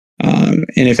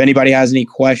 And if anybody has any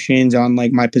questions on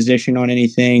like my position on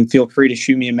anything, feel free to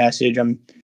shoot me a message. I'm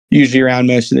usually around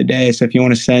most of the day. So if you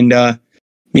want to send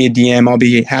me a DM, I'll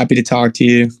be happy to talk to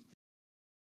you.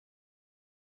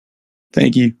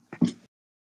 Thank you.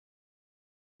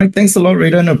 Right, thanks a lot,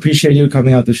 Raiden. Appreciate you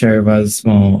coming out to share with us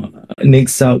more.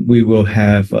 Next up, we will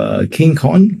have King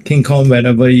Kong. King Kong,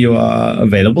 whenever you are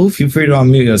available, feel free to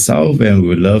unmute yourself, and we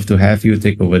would love to have you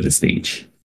take over the stage.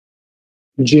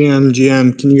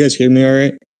 GM, can you guys hear me all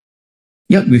right?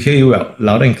 Yep, we hear you well,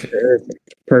 loud and clear.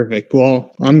 Perfect.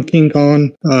 Well, I'm King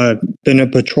Kong. Been a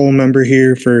patrol member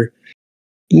here for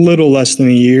a little less than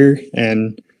a year,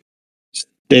 and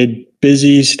stayed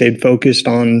busy, stayed focused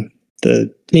on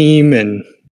the team and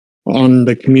on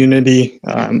the community.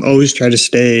 Always try to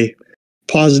stay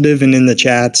positive and in the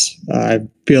chats. I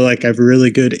feel like I have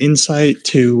really good insight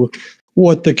to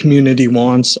what the community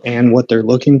wants and what they're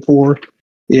looking for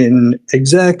in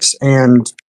execs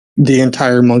and the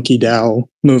entire MonkeDAO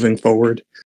moving forward.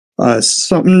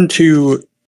 Something to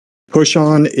push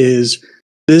on is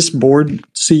this board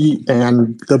seat,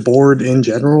 and the board in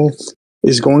general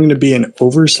is going to be an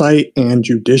oversight and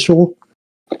judicial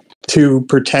to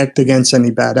protect against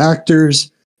any bad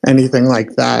actors, anything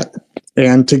like that,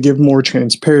 and to give more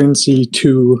transparency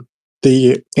to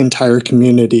the entire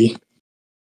community.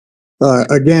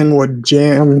 Again, what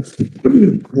Jam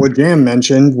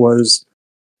mentioned was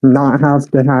not have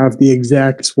to have the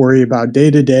execs worry about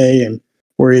day-to-day and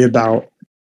worry about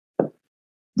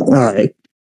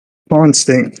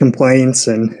constant complaints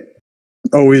and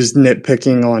always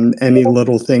nitpicking on any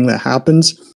little thing that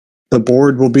happens. The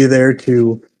board will be there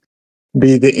to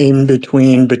be the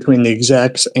in-between between the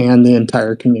execs and the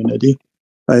entire community.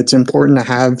 It's important to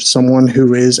have someone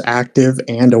who is active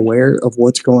and aware of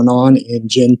what's going on in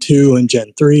Gen 2 and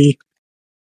Gen 3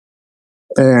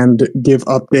 and give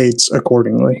updates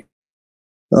accordingly.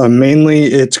 Mainly,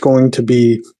 it's going to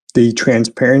be the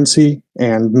transparency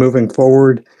and moving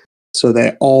forward so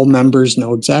that all members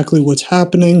know exactly what's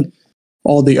happening,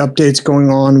 all the updates going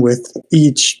on with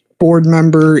each board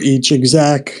member, each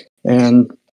exec,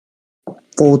 and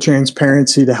full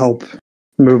transparency to help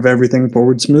move everything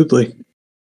forward smoothly.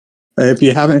 If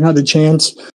you haven't had a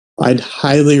chance, I'd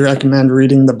highly recommend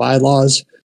reading the bylaws,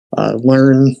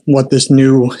 learn what this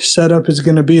new setup is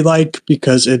going to be like,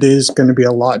 because it is going to be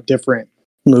a lot different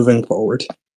moving forward.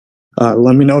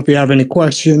 Let me know if you have any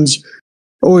questions.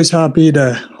 Always happy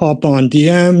to hop on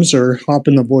DMs or hop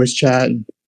in the voice chat and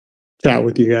chat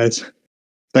with you guys.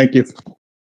 Thank you.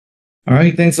 All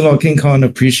right, thanks a lot, King Kong.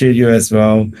 Appreciate you as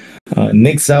well.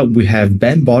 Next up, we have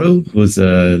Ben Bottle, who's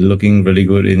looking really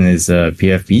good in his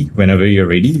PFP. Whenever you're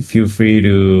ready, feel free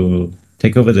to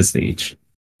take over the stage.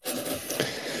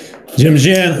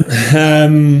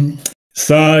 GM.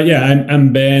 So yeah,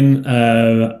 I'm Ben.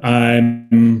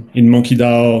 I'm in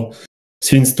MonkeDAO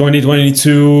since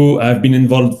 2022, I've been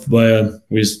involved with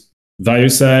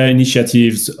various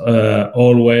initiatives,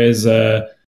 always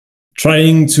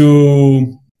trying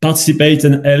to participate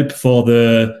and help for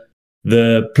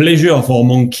the pleasure of our fellow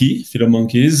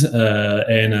monkeys,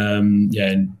 and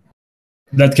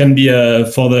that can be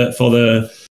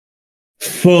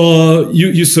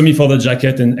you saw me for the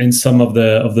jacket and some of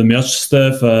the merch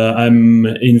stuff. I'm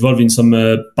involved in some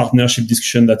partnership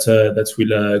discussion that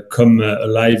will come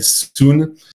live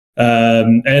soon.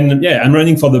 I'm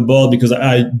running for the board because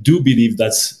I do believe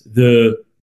that the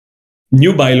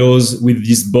new bylaws with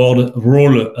this board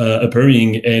role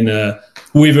appearing and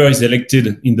whoever is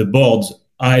elected in the board,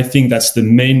 I think that's the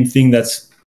main thing that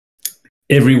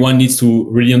everyone needs to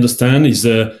really understand is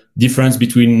the difference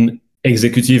between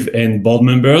executive and board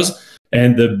members.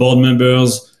 And the board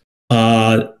members,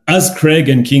 as Craig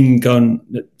and King Kong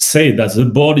say, that the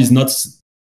board is not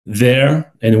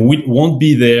there and won't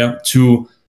be there to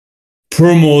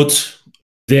promote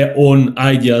their own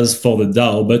ideas for the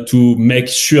DAO, but to make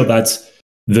sure that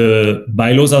the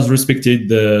bylaws are respected,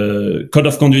 the code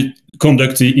of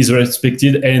conduct is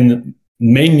respected, and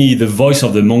mainly the voice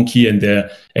of the monkey and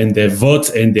their vote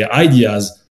and their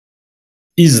ideas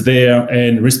is there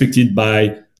and respected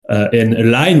by and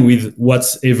aligned with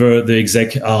whatever the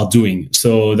exec are doing.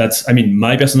 So that's,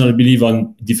 my personal belief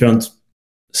on different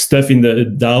stuff in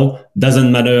the DAO doesn't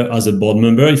matter as a board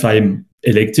member if I'm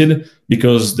elected,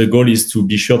 because the goal is to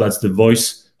be sure that the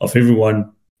voice of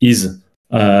everyone is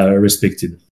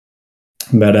respected.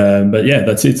 But yeah,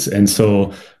 that's it. And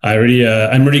so I'm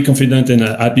really confident and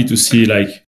happy to see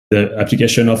like the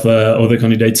application of other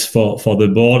candidates for the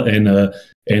board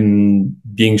and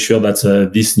being sure that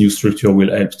this new structure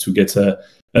will help to get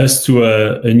us to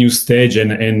a new stage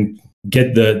and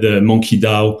get the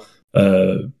MonkeDAO.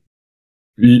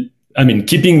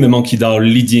 Keeping the MonkeDAO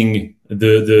leading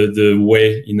the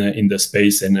way in the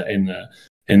space and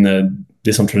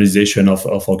decentralization of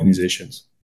organizations.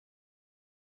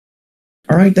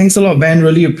 All right, thanks a lot, Ben.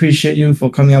 Really appreciate you for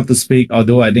coming up to speak.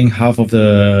 Although I think half of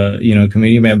the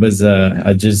community members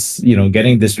are just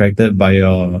getting distracted by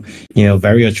your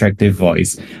very attractive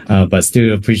voice, but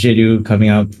still appreciate you coming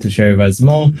up to share with us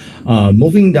more.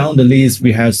 Moving down the list,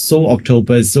 we have So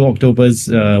Octopus.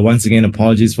 Once again,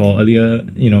 apologies for earlier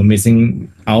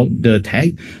missing out the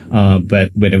tag.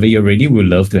 But whenever you're ready, we'd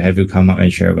love to have you come up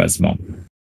and share with us more.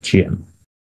 Cheers.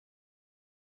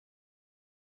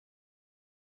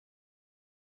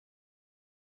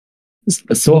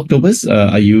 So Octopus,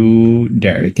 are you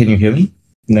there? Can you hear me?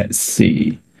 Let's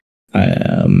see.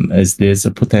 Is this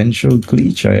a potential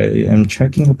glitch? I am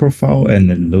checking your profile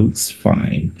and it looks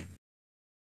fine.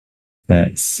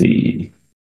 Let's see.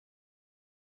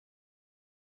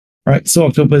 All right, so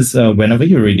Octopus, whenever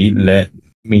you're ready, let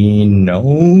me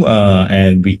know,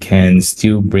 and we can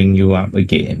still bring you up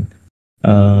again.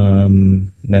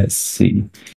 Let's see.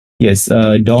 Yes,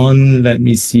 Dawn, let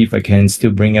me see if I can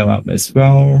still bring you up as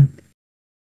well.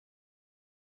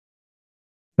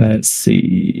 Let's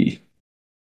see.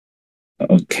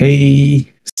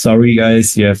 Okay. Sorry,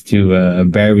 guys. You have to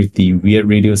bear with the weird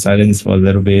radio silence for a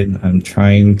little bit. I'm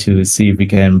trying to see if we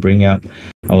can bring up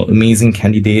our amazing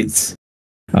candidates.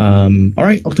 All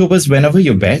right, Octopus, whenever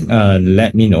you're back,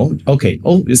 let me know. Okay.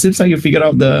 Oh, it seems like you figured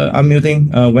out the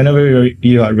unmuting. Whenever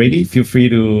you are ready, feel free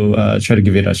to try to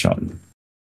give it a shot.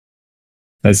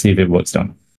 Let's see if it works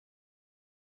now.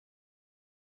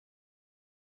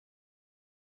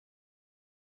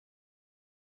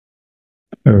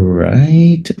 All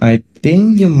right, I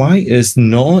think your mic is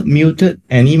not muted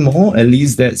anymore. At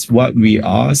least that's what we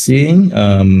are seeing.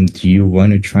 Do you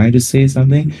want to try to say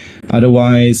something?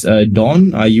 Otherwise,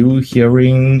 Dawn, are you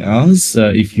hearing us?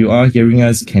 If you are hearing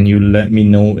us, can you let me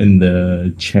know in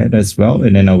the chat as well?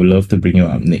 And then I would love to bring you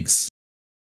up next.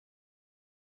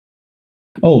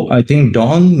 Oh, I think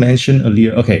Dawn mentioned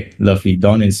earlier. Okay, lovely.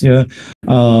 Dawn is here.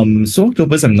 So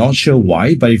Octopus, I'm not sure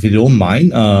why, but if you don't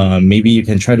mind, maybe you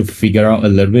can try to figure out a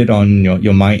little bit on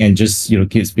your mic and just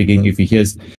keep speaking. If you hear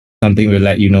something, we'll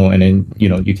let you know, and then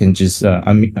you can just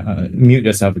mute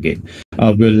yourself again.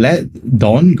 We'll let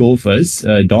Dawn go first.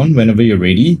 Dawn, whenever you're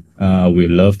ready, we'd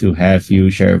love to have you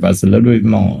share with us a little bit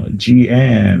more.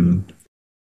 GM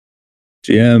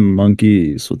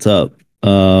monkeys, what's up?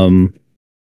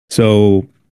 So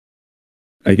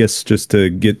I guess just to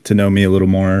get to know me a little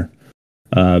more,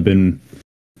 I've been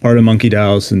part of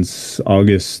MonkeDAO since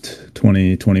August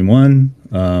 2021.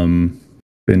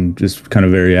 Been just kind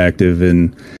of very active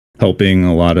in helping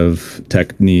a lot of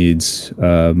tech needs.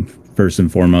 First and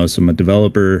foremost, I'm a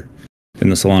developer in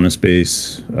the Solana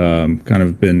space, kind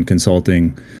of been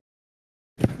consulting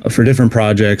for different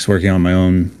projects, working on my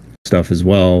own stuff as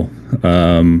well,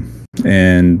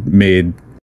 and made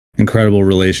incredible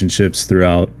relationships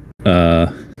throughout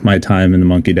my time in the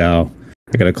MonkeDAO.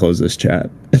 I gotta close this chat.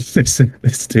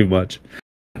 It's too much.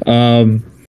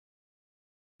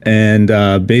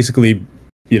 Basically,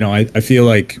 I feel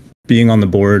like being on the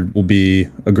board will be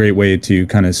a great way to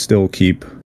kind of still keep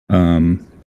an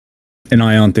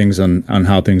eye on things, on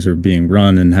how things are being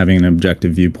run, and having an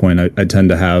objective viewpoint. I tend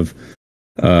to have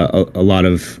a lot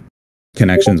of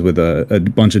connections with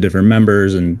a bunch of different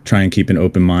members, and try and keep an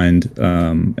open mind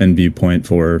and viewpoint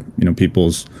for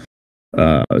people's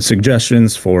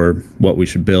suggestions for what we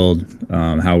should build,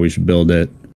 how we should build it,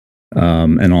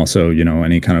 and also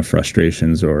any kind of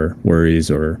frustrations or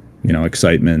worries or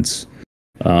excitements.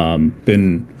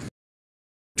 Been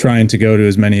trying to go to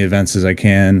as many events as I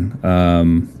can,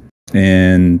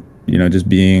 and just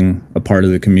being a part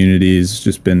of the community has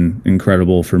just been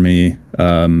incredible for me.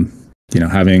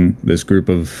 Having this group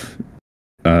of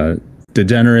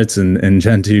degenerates and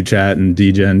Gen 2 chat and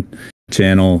DGen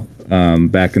channel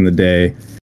back in the day,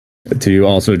 to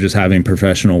also just having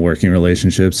professional working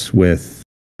relationships with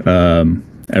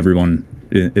everyone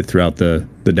throughout the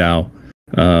DAO,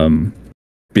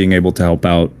 being able to help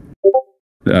out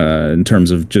in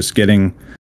terms of just getting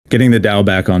the DAO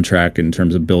back on track in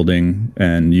terms of building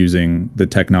and using the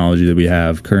technology that we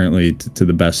have currently to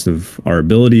the best of our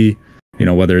ability.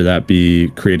 Whether that be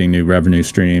creating new revenue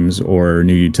streams or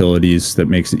new utilities that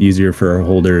makes it easier for our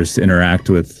holders to interact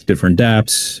with different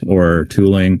dApps or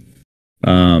tooling.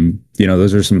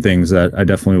 Those are some things that I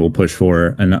definitely will push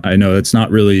for. And I know it's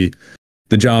not really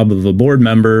the job of a board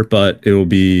member, but it will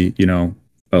be,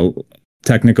 a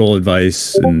technical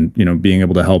advice and, being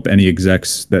able to help any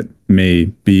execs that may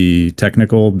be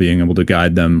technical, being able to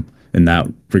guide them in that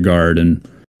regard, and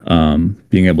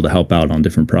being able to help out on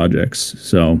different projects.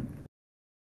 So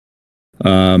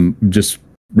just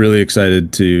really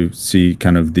excited to see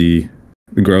kind of the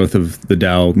growth of the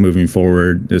DAO moving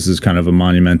forward. This is kind of a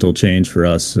monumental change for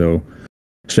us. So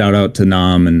shout out to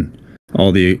Nam and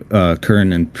all the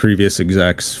current and previous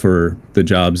execs for the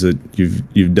jobs that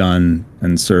you've done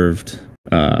and served.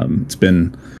 It's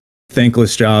been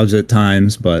thankless jobs at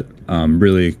times, but I'm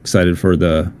really excited for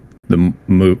the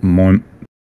moving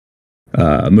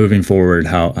forward,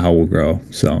 how we'll grow.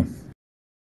 So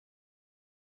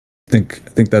I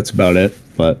think that's about it,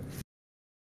 but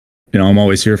I'm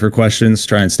always here for questions.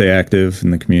 Try and stay active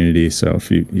in the community. So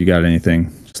if you got anything,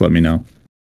 just let me know.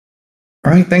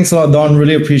 All right, thanks a lot, Don.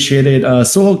 Really appreciate it.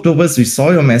 So Octobus, we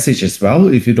saw your message as well.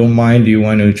 If you don't mind, do you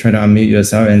want to try to unmute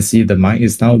yourself and see if the mic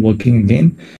is now working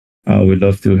again? We'd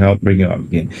love to help bring you up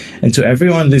again. And to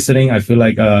everyone listening, I feel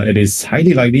like it is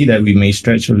highly likely that we may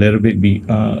stretch a little bit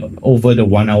over the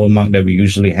 1 hour mark that we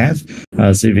usually have.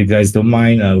 So if you guys don't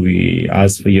mind, we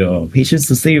ask for your patience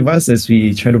to stay with us as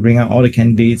we try to bring out all the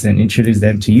candidates and introduce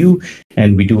them to you.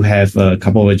 And we do have a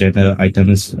couple of agenda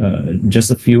items, just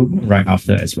a few right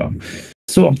after as well.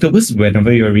 So Octobus,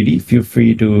 whenever you're ready, feel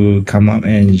free to come up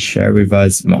and share with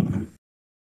us more.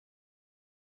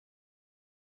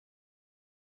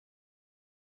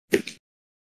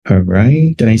 All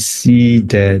right, I see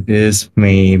that this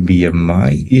may be a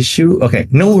mic issue. Okay,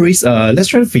 no worries. Let's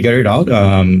try to figure it out.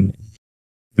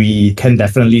 We can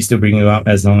definitely still bring you up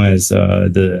as long as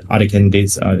the other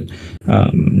candidates are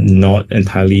not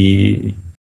entirely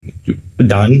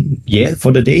done yet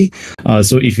for the day.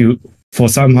 So if you, for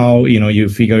somehow, you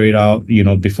figure it out,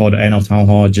 before the end of town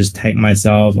hall, just tag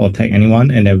myself or tag anyone,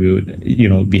 and then we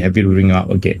would, be happy to bring you up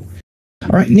again.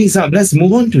 All right, next up, let's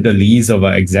move on to the list of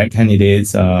our exec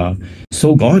candidates.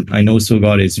 Sogod, I know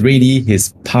Sogod is ready.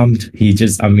 He's pumped. He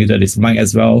just unmuted his mic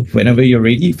as well. Whenever you're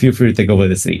ready, feel free to take over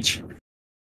the stage.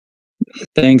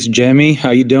 Thanks, Jemmy.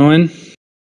 How you doing?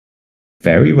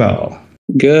 Very well.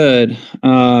 Good.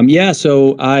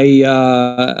 So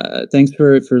I thanks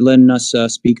for letting us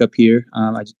speak up here.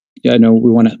 I know we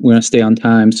want to stay on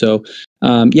time. So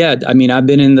I've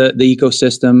been in the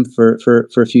ecosystem for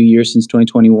a few years, since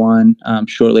 2021.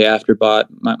 Shortly after bought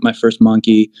my first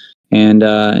monkey, and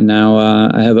now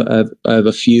I have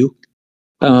a few.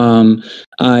 In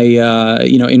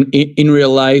real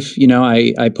life,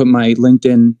 I put my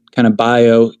LinkedIn kind of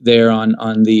bio there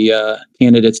on the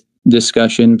candidates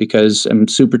discussion, because I'm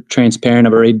super transparent.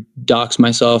 I've already doxed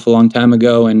myself a long time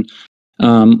ago, and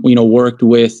worked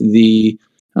with the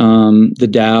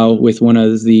DAO with one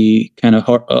of the kind of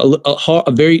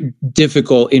a very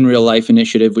difficult in real life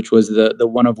initiative, which was the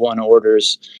 1-of-1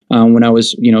 orders when I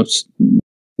was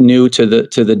new to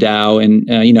the DAO, and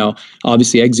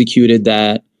obviously executed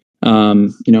that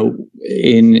in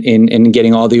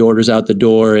getting all the orders out the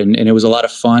door, and it was a lot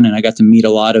of fun, and I got to meet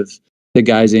a lot of the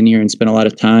guys in here and spent a lot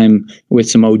of time with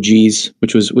some OGs,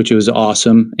 which was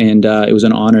awesome, and it was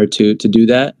an honor to do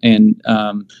that. And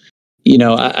you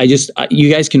know,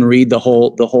 you guys can read the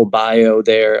whole bio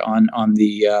there on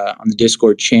the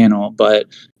Discord channel, but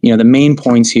you know, the main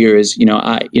points here is, you know,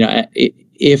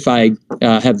 if I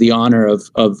have the honor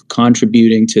of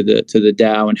contributing to the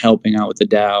DAO and helping out with the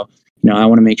DAO, you know, I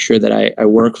want to make sure that I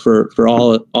work for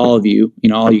all of you, you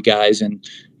know, all you guys, and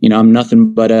you know, I'm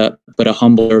nothing but a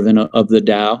humble servant of the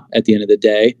DAO at the end of the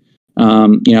day.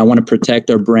 You know, I want to protect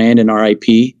our brand and our IP.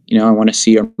 You know, I want to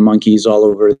see our monkeys all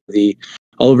over the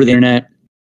internet,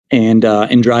 and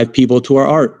drive people to our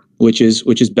art, which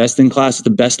is best in class. It's the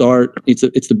best art.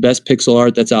 It's the best pixel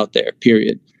art that's out there,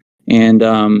 period. And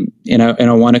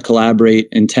I want to collaborate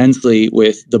intensely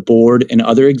with the board and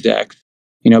other execs,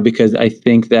 you know, because I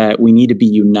think that we need to be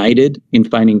united in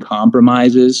finding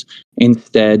compromises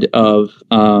instead of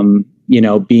you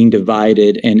know, being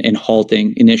divided and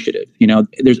halting initiative. You know,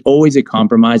 there's always a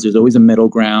compromise. There's always a middle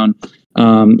ground.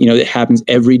 You know, it happens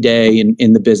every day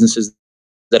in the businesses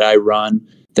that I run,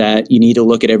 that you need to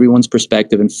look at everyone's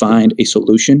perspective and find a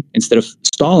solution instead of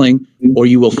stalling, or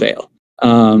you will fail.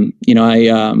 You know,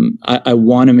 I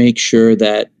want to make sure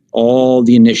that all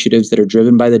the initiatives that are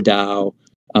driven by the DAO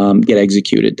get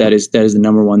executed. That is the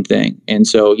number one thing. And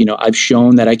so, you know, I've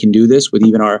shown that I can do this with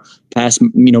even our past,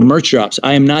 you know, merch drops.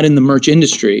 I am not in the merch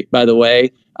industry, by the way.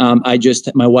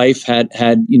 My wife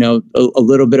had, you know, a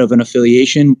little bit of an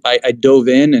affiliation. I dove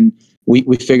in and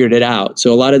we figured it out.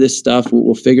 So a lot of this stuff,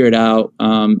 we'll figure it out,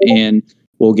 and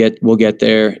we'll get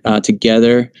there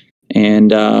together,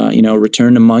 and you know,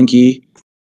 return to Monkey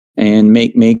and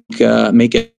make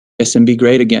SMB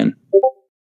great again.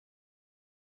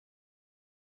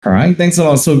 All right, thanks a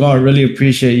lot, Sogar. I really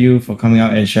appreciate you for coming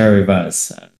out and sharing with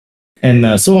us.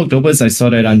 And so Octobus, I saw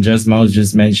that Unjust Mouse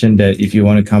just mentioned that if you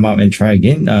want to come out and try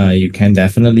again, you can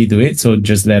definitely do it. So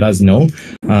just let us know.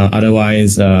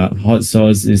 Otherwise, Hot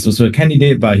Sauce is also a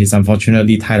candidate, but he's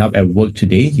unfortunately tied up at work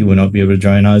today. He will not be able to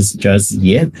join us just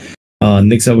yet.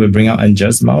 Next up, we'll bring out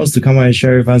Unjust Mouse to come out and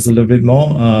share with us a little bit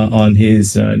more on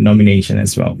his nomination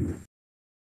as well.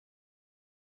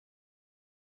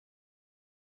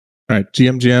 All right,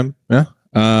 GM,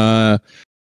 yeah.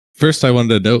 First, I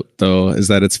wanted to note, though, is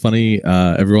that it's funny,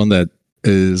 everyone that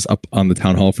is up on the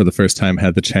town hall for the first time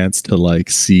had the chance to like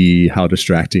see how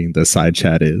distracting the side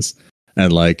chat is,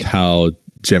 and like how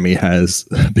Jemmy has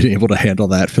been able to handle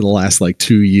that for the last like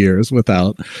 2 years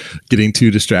without getting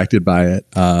too distracted by it.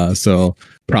 So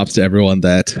props to everyone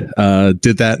that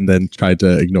did that and then tried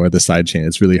to ignore the side chain.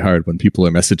 It's really hard when people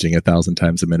are messaging 1,000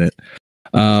 times a minute.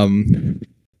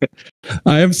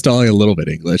 I am stalling a little bit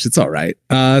English. It's all right.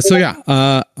 So yeah,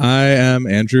 I am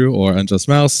Andrew, or Unjust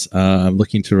Mouse. I'm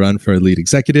looking to run for lead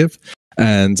executive,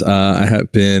 and I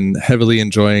have been heavily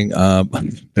enjoying,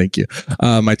 thank you,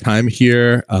 my time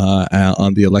here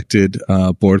on the elected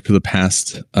board for the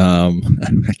past,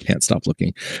 I can't stop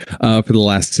looking, for the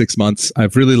last 6 months.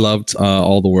 I've really loved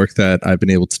all the work that I've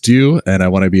been able to do, and I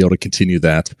want to be able to continue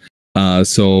that.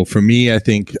 So for me, I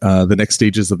think the next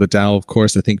stages of the DAO, of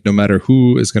course, I think no matter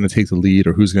who is going to take the lead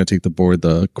or who's going to take the board,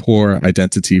 the core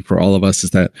identity for all of us is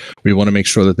that we want to make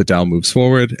sure that the DAO moves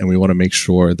forward, and we want to make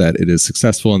sure that it is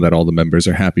successful and that all the members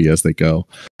are happy as they go.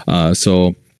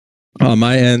 So on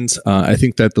my end, I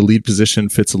think that the lead position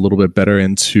fits a little bit better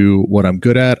into what I'm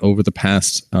good at over the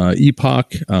past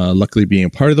epoch, luckily being a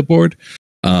part of the board.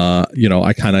 You know,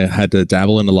 I kind of had to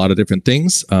dabble in a lot of different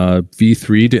things.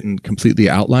 V3 didn't completely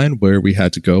outline where we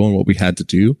had to go and what we had to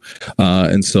do.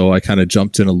 And so I kind of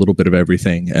jumped in a little bit of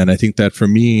everything. And I think that for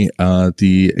me,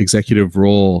 the executive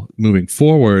role moving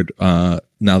forward,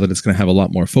 now that it's going to have a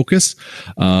lot more focus,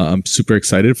 I'm super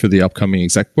excited for the upcoming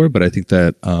exec board. But I think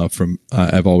that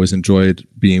I've always enjoyed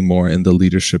being more in the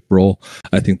leadership role.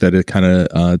 I think that it kind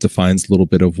of defines a little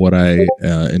bit of what I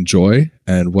enjoy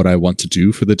and what I want to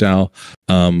do for the DAO.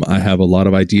 I have a lot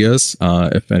of ideas.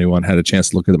 If anyone had a chance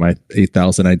to look at my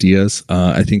 8,000 ideas,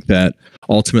 I think that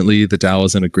ultimately the DAO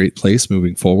is in a great place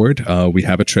moving forward. We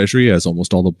have a treasury, as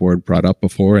almost all the board brought up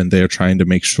before, and they're trying to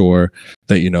make sure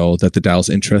that, you know, that the DAO's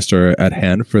interests are at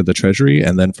hand for the treasury.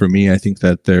 And then for me, I think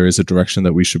that there is a direction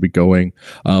that we should be going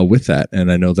with that.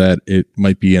 And I know that it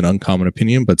might be an uncommon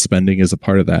opinion, but spending is a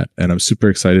part of that. And I'm super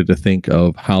excited to think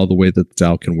of how the way that the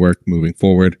DAO can work moving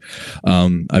forward.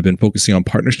 I've been focusing on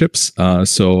partnerships.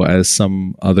 So as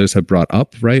some others have brought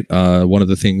up, right, one of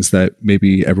the things that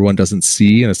maybe everyone doesn't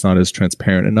see and it's not as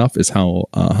transparent enough is how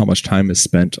much time is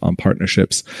spent on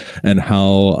partnerships, and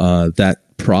how that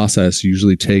process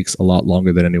usually takes a lot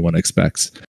longer than anyone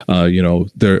expects. You know,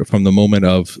 there from the moment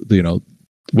of, you know,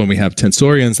 when we have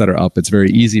tensorians that are up, it's very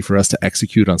easy for us to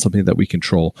execute on something that we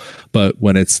control. But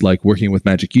when it's like working with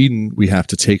Magic Eden, we have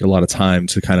to take a lot of time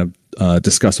to kind of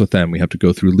discuss with them. We have to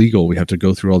go through legal. We have to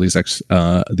go through all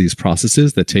these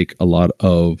processes that take a lot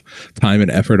of time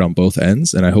and effort on both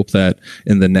ends. And I hope that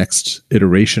in the next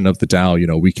iteration of the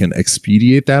DAO, we can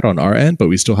expedite that on our end, but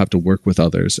we still have to work with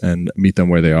others and meet them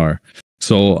where they are.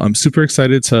 So I'm super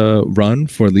excited to run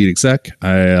for lead exec.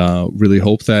 I really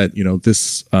hope that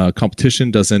this competition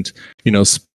doesn't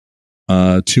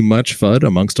too much FUD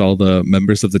amongst all the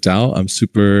members of the DAO. I'm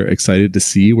super excited to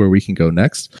see where we can go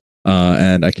next,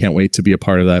 and I can't wait to be a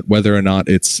part of that, whether or not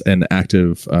it's an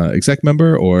active exec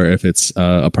member or if it's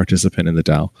a participant in the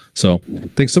DAO. So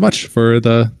thanks so much for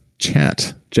the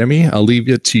chat, Jemmy. I'll leave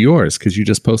it to yours because you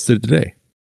just posted today.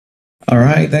 All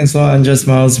right, thanks a lot, Unjust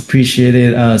Miles. Appreciate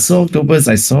it. So, Octopus,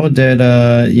 I saw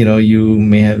that you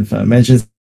may have mentioned,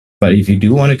 but if you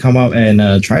do want to come up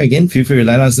and try again, feel free to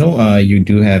let us know. You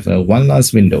do have one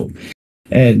last window.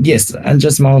 And yes,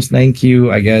 Unjust Miles, thank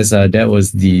you. I guess that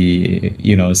was the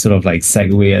sort of like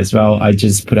segue as well. I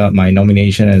just put out my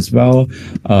nomination as well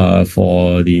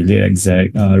for the lead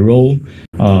exec role.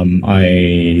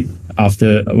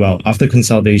 After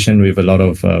consultation with a lot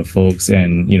of folks,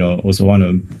 and also want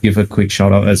to give a quick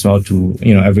shout out as well to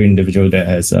every individual that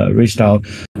has reached out.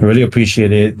 I really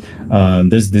appreciate it.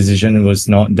 This decision was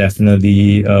not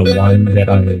definitely one that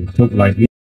I took lightly.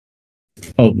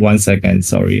 Oh, 1 second.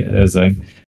 Sorry, there's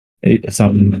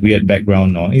some weird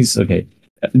background noise. Okay,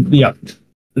 yeah,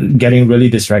 getting really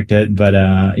distracted. But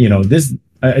this.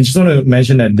 I just want to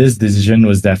mention that this decision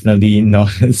was definitely not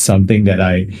something that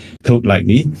I took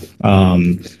lightly.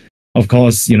 Of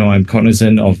course, I'm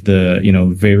cognizant of the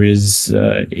various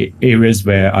areas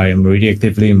where I am really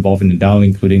actively involved in the DAO,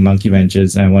 including Monkey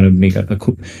Ventures. And I want to make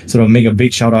make a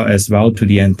big shout out as well to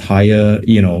the entire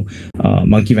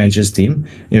Monkey Ventures team.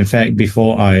 In fact,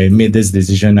 before I made this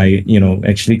decision, I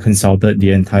actually consulted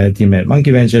the entire team at Monkey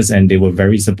Ventures, and they were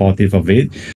very supportive of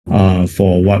it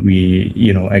for what we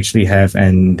actually have,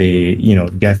 and they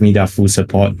gave me their full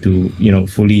support to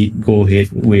fully go ahead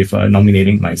with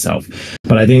nominating myself.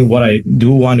 But I think what I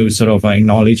do want to sort of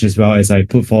acknowledge as well as I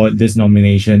put forward this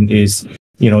nomination is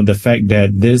the fact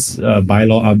that this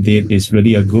bylaw update is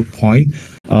really a good point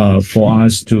for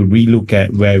us to relook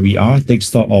at where we are, take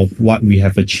stock of what we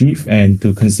have achieved, and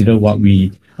to consider what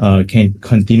we can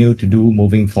continue to do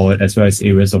moving forward, as well as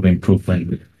areas of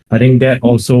improvement. I think that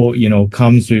also,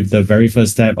 comes with the very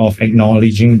first step of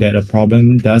acknowledging that a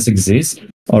problem does exist,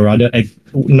 or rather,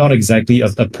 not exactly a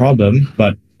problem,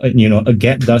 but a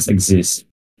gap does exist.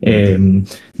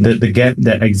 The gap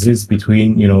that exists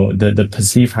between the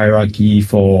perceived hierarchy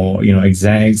for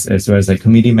execs as well as like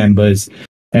committee members.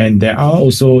 And there are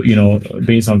also,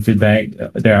 based on feedback,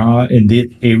 there are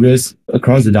indeed areas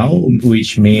across the DAO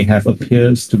which may have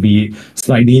appears to be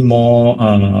slightly more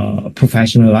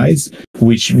professionalized,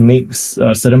 which makes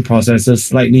certain processes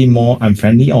slightly more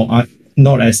unfriendly or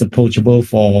not as approachable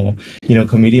for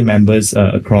committee members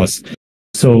across.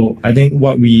 So I think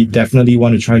what we definitely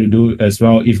want to try to do as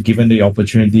well, if given the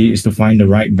opportunity, is to find the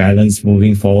right balance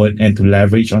moving forward and to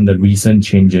leverage on the recent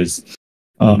changes.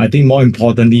 I think more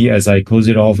importantly, as I close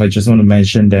it off, I just want to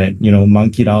mention that,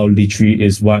 MonkeDAO literally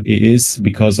is what it is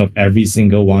because of every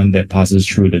single one that passes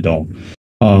through the door.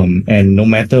 And no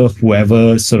matter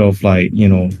whoever sort of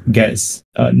gets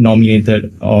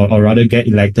nominated or rather get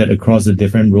elected across the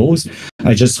different roles,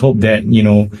 I just hope that,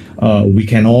 we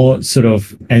can all sort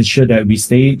of ensure that we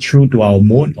stay true to our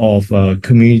mode of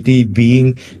community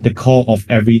being the core of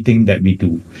everything that we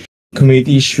do.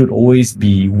 Community should always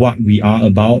be what we are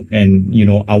about, and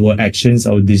our actions,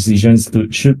 our decisions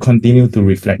should continue to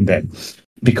reflect that.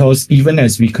 Because even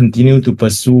as we continue to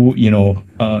pursue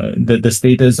the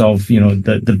status of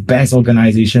the best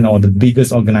organization or the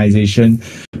biggest organization,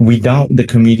 without the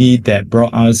community that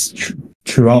brought us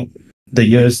throughout the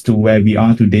years to where we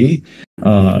are today,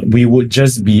 we would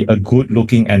just be a good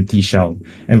looking empty shell,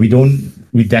 and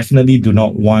we definitely do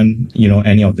not want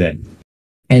any of that.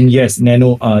 And yes,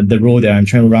 Nano, the role that I'm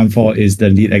trying to run for is the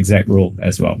lead exec role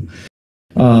as well.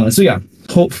 So yeah,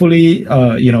 hopefully,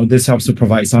 this helps to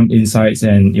provide some insights,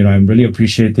 and I'm really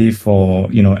appreciative for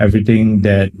everything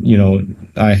that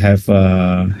I have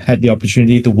had the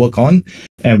opportunity to work on,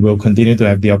 and will continue to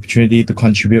have the opportunity to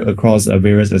contribute across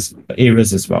various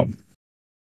areas as well.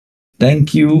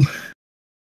 Thank you.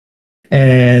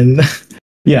 And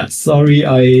yeah, sorry,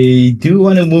 I do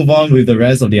want to move on with the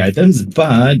rest of the items,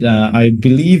 but I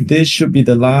believe this should be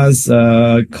the last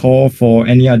call for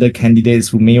any other candidates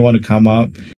who may want to come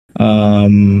up.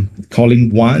 Calling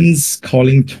once,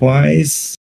 calling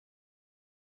twice.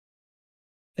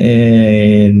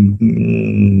 And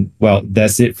well,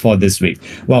 that's it for this week.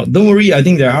 Well, don't worry. I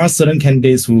think there are certain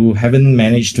candidates who haven't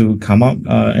managed to come up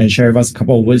and share with us a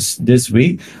couple of words this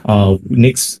week.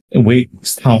 Next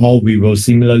week's town hall, we will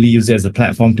similarly use it as a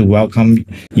platform to welcome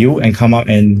you and come up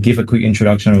and give a quick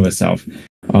introduction of yourself.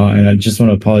 And I just want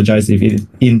to apologize if it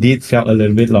indeed felt a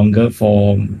little bit longer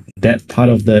for that part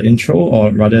of the intro,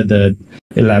 or rather the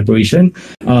elaboration.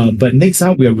 But next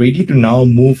up, we are ready to now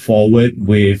move forward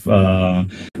with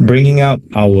bringing up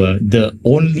the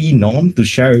only Norm to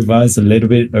share with us a little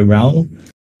bit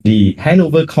around the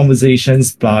handover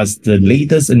conversations plus the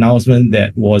latest announcement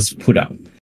that was put out.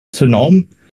 So Norm,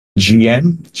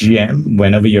 GM,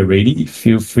 whenever you're ready,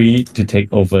 feel free to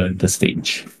take over the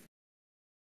stage.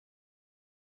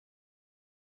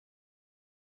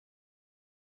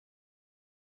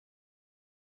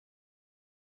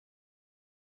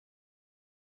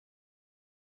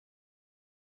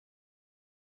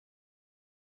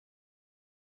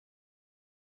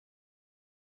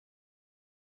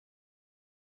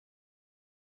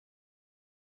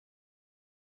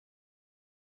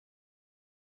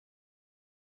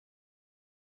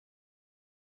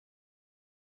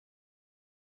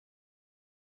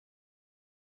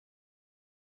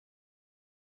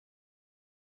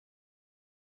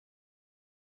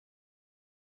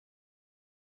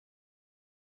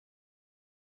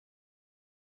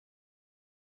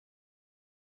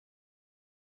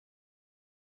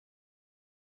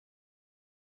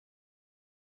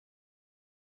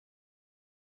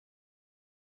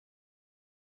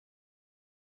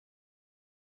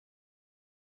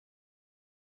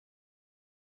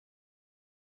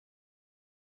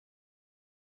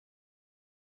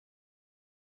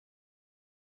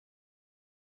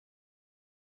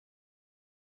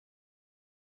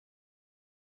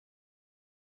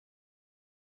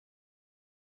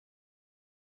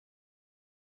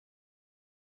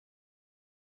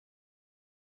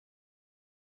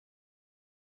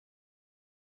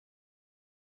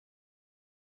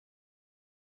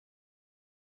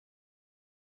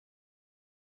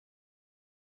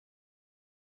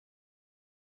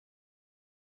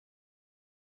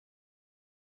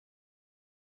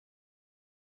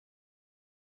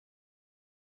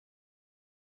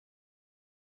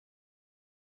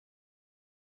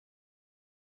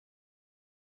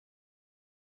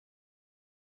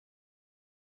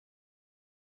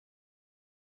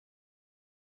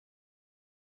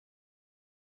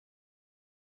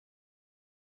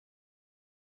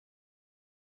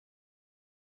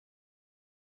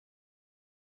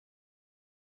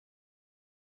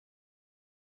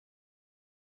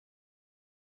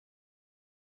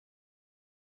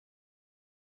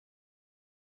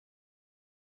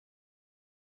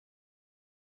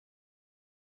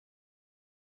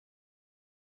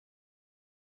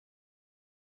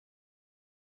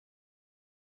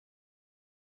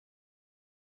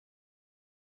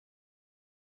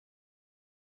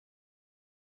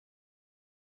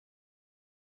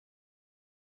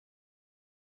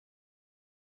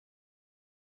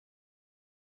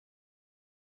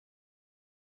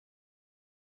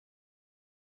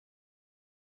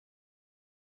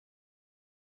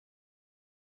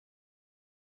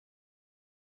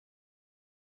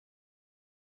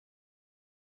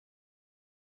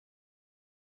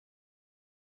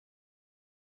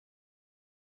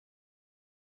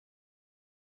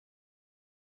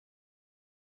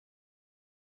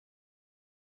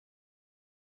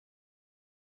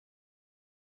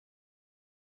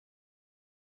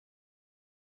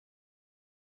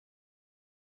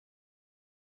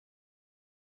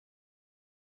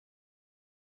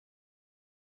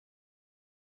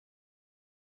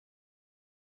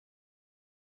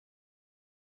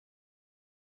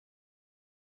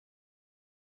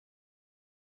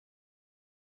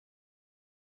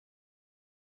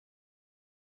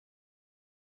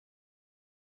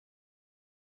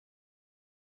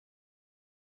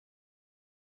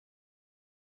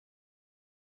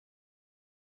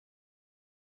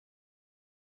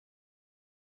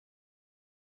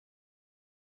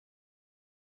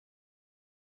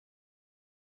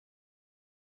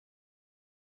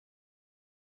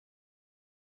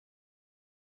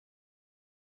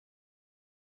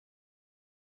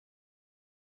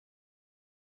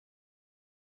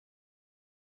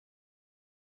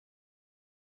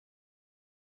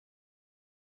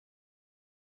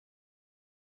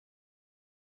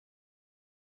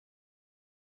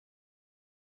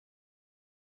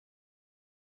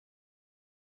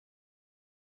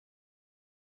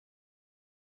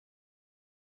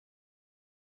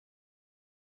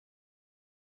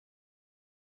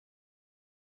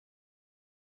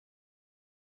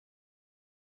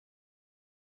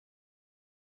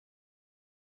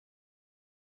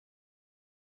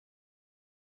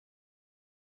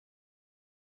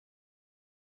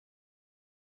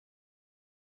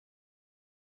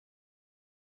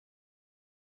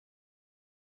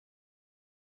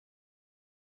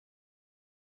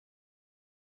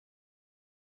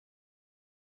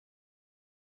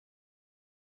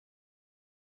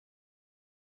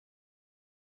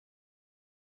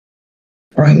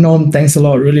 All right, Norm, thanks a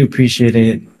lot. Really appreciate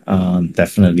it.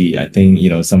 Definitely. I think,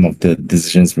 some of the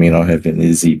decisions may not have been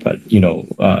easy, but,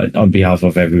 on behalf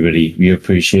of everybody, we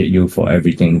appreciate you for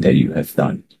everything that you have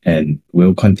done and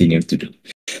will continue to do.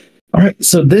 All right,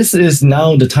 so this is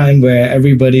now the time where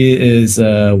everybody is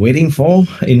waiting for.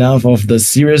 Enough of the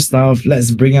serious stuff.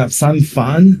 Let's bring up some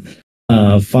fun.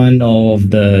 Fun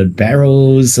of the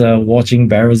barrels, watching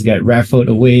barrels get raffled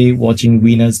away, watching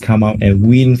winners come out and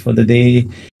win for the day,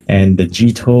 and the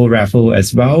Jito raffle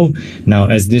as well. Now,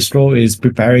 as Distro is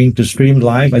preparing to stream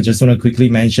live, I just want to quickly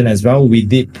mention as well, we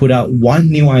did put out one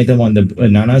new item on the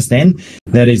banana stand.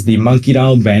 That is the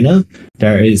MonkeDAO banner.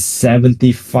 There is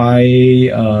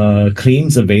 75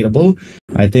 claims available.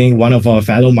 I think one of our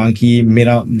fellow monkey made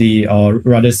up or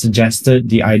rather suggested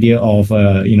the idea of,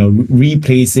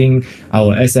 replacing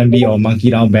our SMB or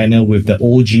MonkeDAO banner with the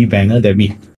OG banner that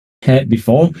we had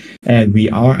before, and we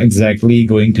are exactly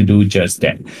going to do just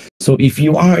that. So if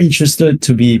you are interested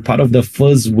to be part of the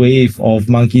first wave of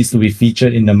monkeys to be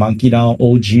featured in the MonkeDAO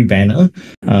OG banner,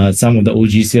 some of the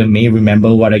OGs here may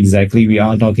remember what exactly we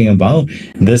are talking about.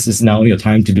 This is now your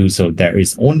time to do so. There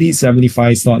is only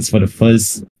 75 slots for the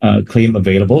first claim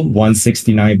available,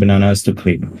 169 bananas to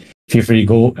claim. Feel free to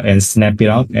go and snap it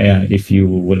up if you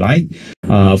would like.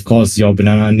 Of course, your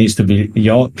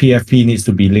PFP needs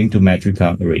to be linked to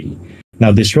Metrica already.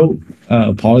 Now, Distro,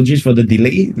 apologies for the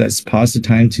delay. Let's pass the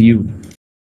time to you.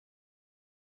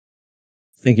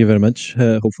 Thank you very much.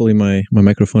 Hopefully my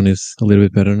microphone is a little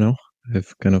bit better now.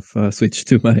 I've kind of switched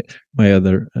to my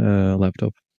other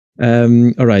laptop.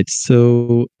 All right,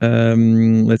 so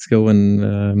let's go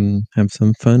and have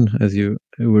some fun, as you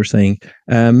were saying.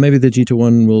 Maybe the G2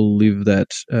 one, we'll leave that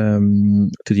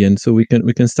to the end, so we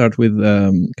can start with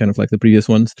kind of like the previous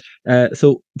ones.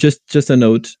 So just a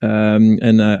note,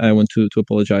 and I want to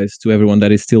apologize to everyone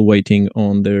that is still waiting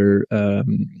on their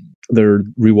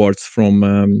rewards from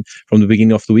the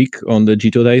beginning of the week on the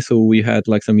G2 day. So we had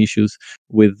like some issues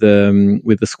with the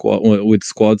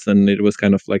squads, and it was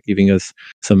kind of like giving us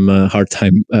some hard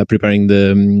time preparing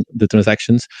the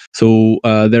transactions. So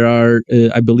there are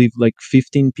I believe like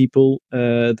 15 people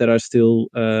that are still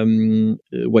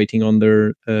waiting on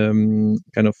their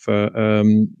kind of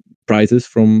prizes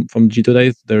from G2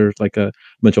 days. There's like a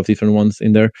bunch of different ones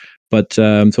in there, but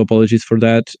so apologies for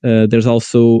that. There's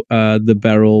also the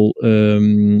barrel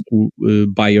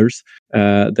buyers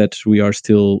that we are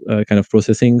still kind of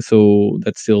processing, so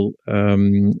that's still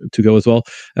to go as well.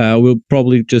 We'll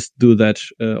probably just do that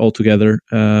all together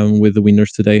with the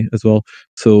winners today as well.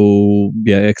 So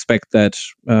yeah, expect that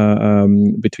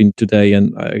between today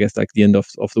and I guess like the end of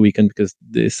the weekend, because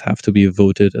this have to be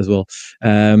voted as well.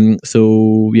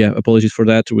 So yeah, apologies for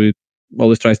that. We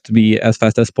always try to be as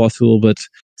fast as possible, but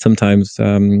sometimes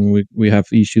we have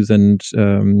issues, and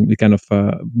we kind of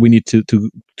we need to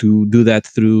do that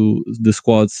through the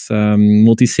squad's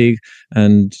multi-sig,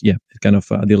 and yeah, it kind of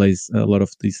delays a lot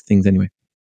of these things anyway.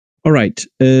 All right.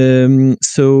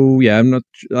 So yeah,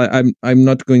 I'm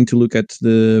not going to look at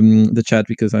the chat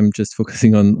because I'm just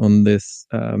focusing on this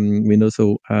window.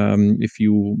 So if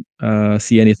you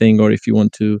see anything, or if you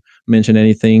want to mention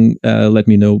anything, let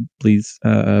me know, please,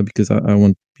 because I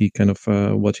won't be kind of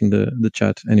watching the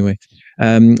chat anyway.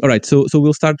 All right. So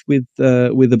we'll start with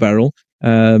the barrel.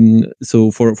 So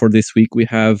for this week we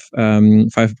have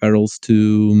 5 barrels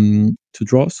to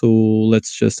draw. So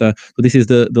let's just so this is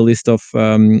the list of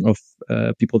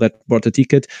people that bought a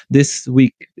ticket this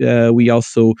week. We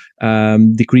also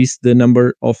decreased the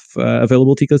number of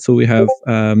available tickets, so we have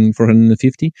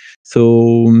 450.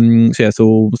 So yeah,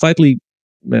 so slightly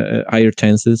higher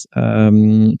chances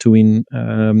to win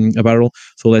a barrel.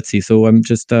 So let's see. So I'm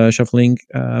just shuffling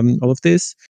all of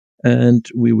this, and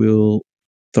we will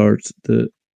start the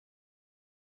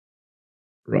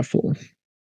raffle.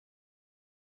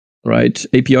 Right,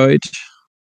 API.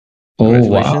 Oh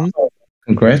wow!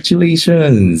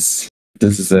 Congratulations!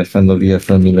 This is definitely a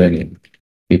from Millennium.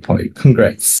 API.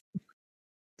 Congrats!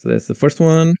 So that's the first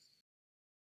one.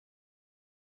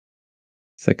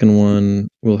 Second one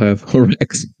will have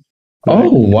Rex. Oh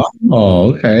wow!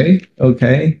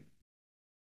 Okay.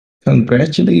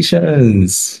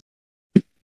 Congratulations!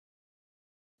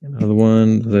 Another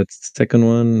one. That's the second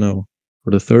one. No, for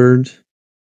the third,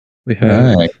 we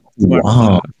have. Right.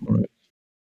 Wow!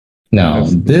 Now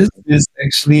this is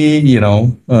actually,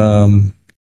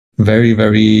 very,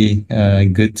 very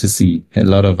good to see a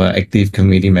lot of active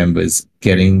community members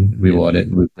getting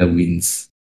rewarded with the wins.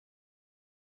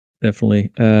 Definitely.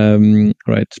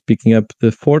 Right, picking up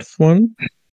the fourth one.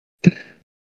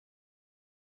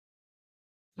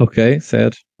 Okay,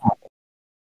 sad.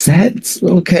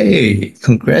 Okay.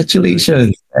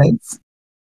 Congratulations. Thanks.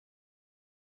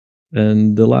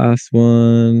 And the last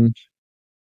one.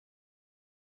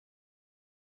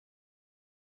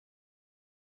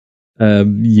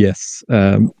 Yes.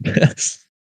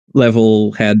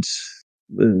 Level had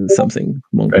something.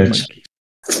 Right.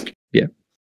 Yeah.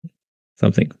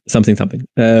 Something.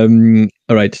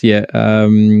 All right. Yeah.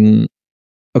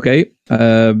 Okay.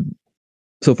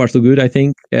 So far, so good. I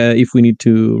think if we need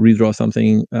to redraw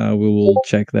something, we will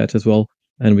check that as well,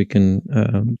 and we can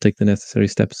take the necessary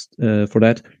steps for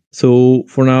that. So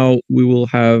for now, we will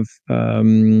have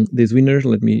these winners.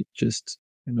 Let me just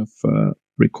kind of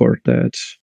record that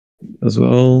as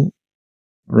well.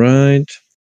 Right.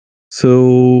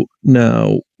 So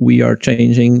now we are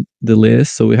changing the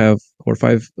list. So we have our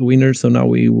 5 winners. So now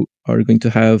we are going to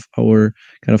have our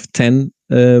kind of 10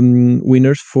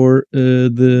 winners for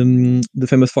the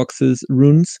famous foxes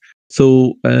runes.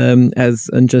 So as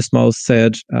Unjust Mouse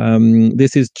said,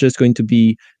 this is just going to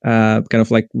be kind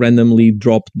of like randomly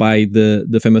dropped by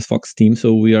the famous fox team.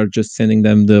 So we are just sending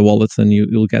them the wallets, and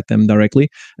you'll get them directly.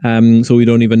 So we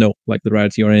don't even know like the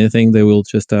rarity or anything. They will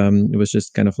just it was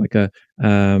just kind of like a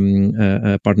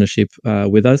partnership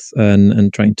with us,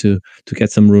 and trying to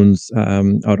get some runes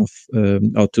out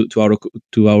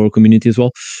to our community as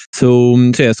well. So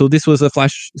yeah, so this was a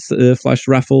flash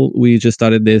raffle. We just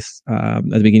started this at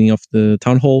the beginning of the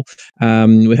town hall.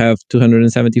 We have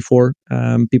 274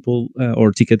 people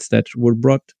or tickets that were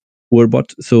bought.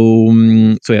 So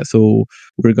yeah, so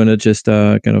we're gonna just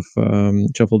kind of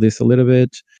shuffle this a little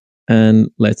bit, and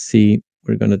let's see.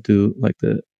 We're gonna do like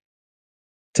the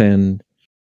 10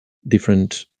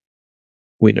 different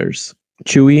winners.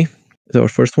 Chewy is our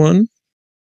first one.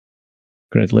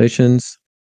 Congratulations.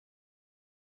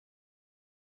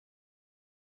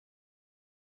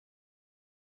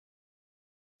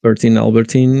 Bertine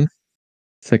Albertine,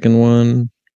 second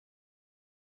one.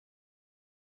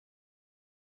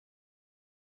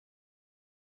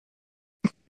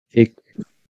 Hick,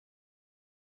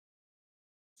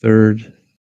 third.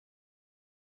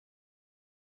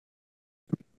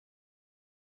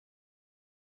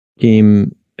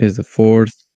 Kim is the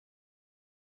fourth.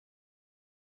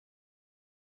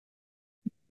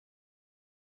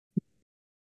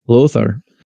 Lothar,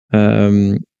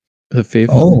 the fifth.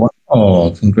 Oh,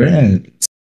 wow. Congrats.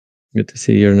 Good to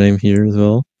see your name here as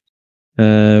well.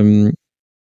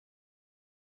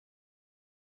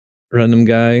 Random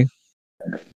guy,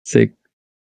 sixth.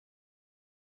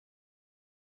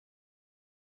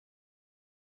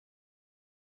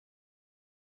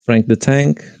 Frank the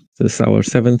Tank, this is our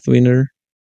seventh winner.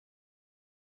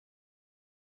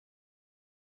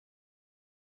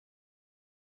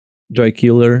 Joy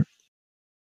Killer,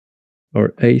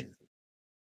 our eighth.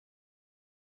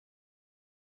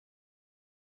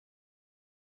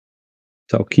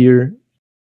 Talkir,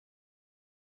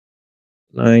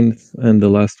 ninth, and the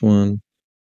last one,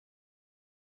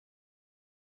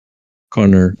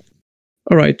 Connor.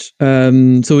 All right.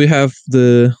 So we have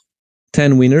the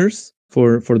 10 winners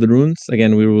for the runes.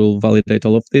 Again, we will validate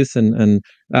all of this, and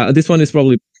this one is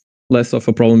probably less of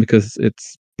a problem because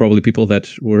it's probably people that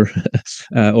were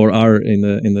or are in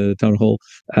the town hall.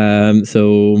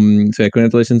 So yeah,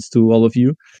 congratulations to all of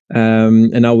you.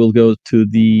 And now we'll go to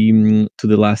the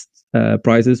last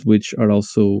prizes, which are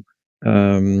also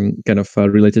kind of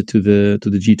related to the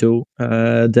Jito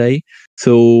day.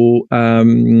 So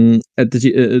during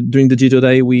the Jito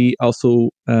day, we also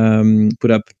put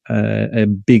up a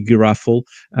big raffle.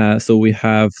 So we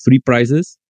have 3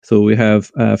 prizes. So we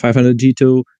have 500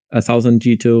 Jito, 1,000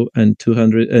 Jito, and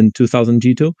 200 and 2,000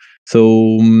 Jito.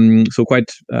 So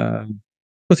quite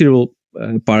considerable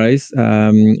prize.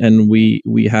 And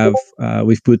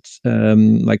we've put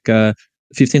like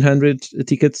 1,500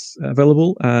 tickets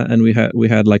available, and we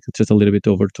had like just a little bit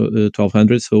over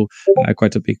 1,200, so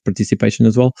quite a big participation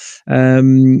as well.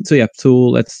 So yeah, so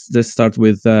let's just start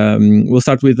with we'll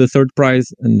start with the third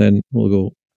prize, and then we'll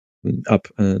go up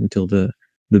until the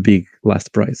big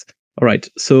last prize. All right,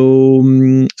 so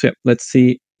yeah, let's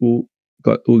see who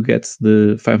gets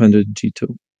the 500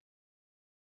 G2.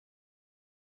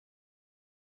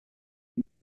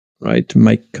 Right,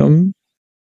 Mike Come.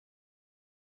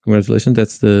 Congratulations,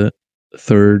 that's the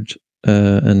third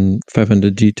and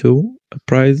 500 G2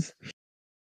 prize.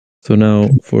 So now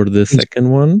for the second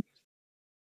one.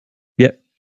 Yeah.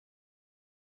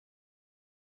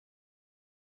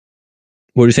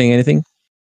 Were you saying anything?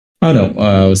 Oh, no.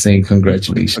 I was saying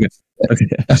congratulations. Okay.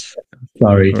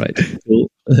 Sorry. All right. Cool.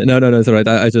 No, it's all right.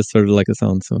 I just heard like a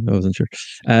sound, so I wasn't sure.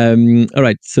 All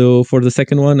right. So for the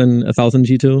second one and 1,000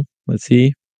 G2, let's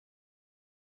see.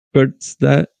 Kurt's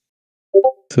that.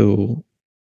 So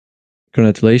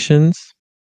congratulations.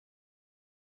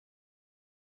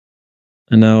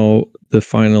 And now the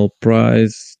final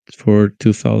prize for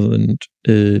 2000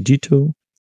 Gito.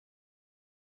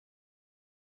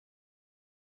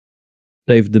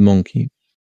 Dave the Monkey.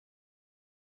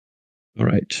 All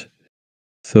right.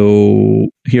 So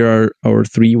here are our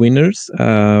 3 winners.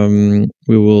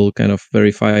 We will kind of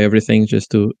verify everything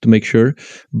just to make sure.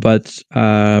 But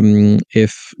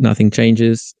if nothing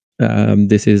changes,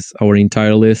 this is our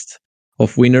entire list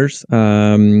of winners.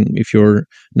 If your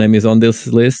name is on this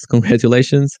list,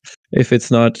 congratulations. If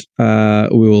it's not,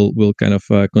 we'll kind of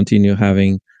continue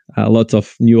having lots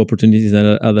of new opportunities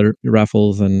and other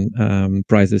raffles and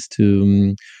prizes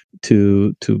to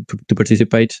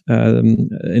participate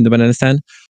in the banana stand.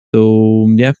 So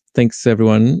yeah, thanks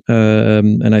everyone,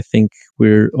 and I think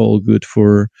we're all good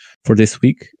for this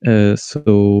week.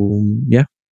 So yeah.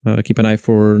 Keep an eye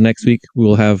for next week.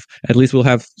 We'll have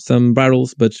some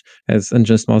barrels, but as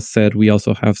Unjust Mouse said, we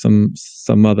also have some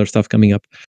other stuff coming up.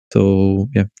 So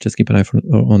yeah, just keep an eye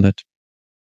on that.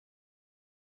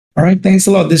 All right, thanks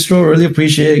a lot, Distro. Really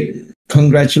appreciate it.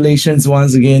 Congratulations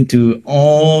once again to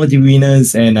all the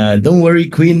winners. And don't worry,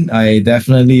 Queen. I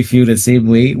definitely feel the same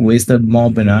way. Wasted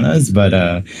more bananas, but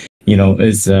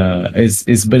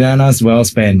it's bananas well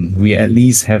spent. We at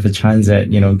least have a chance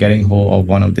at getting hold of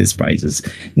one of these prizes.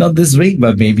 Not this week,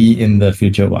 but maybe in the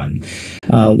future one.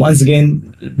 Once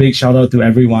again, big shout out to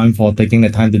everyone for taking the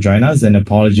time to join us, and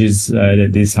apologies that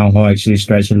this town hall actually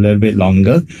stretched a little bit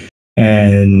longer.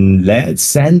 And let's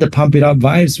send the pump it up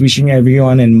vibes. Wishing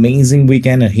everyone an amazing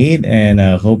weekend ahead, and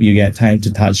hope you get time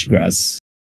to touch grass.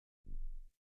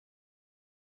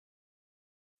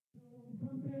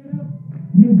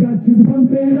 You got to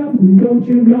pump it up, don't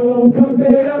you know? Pump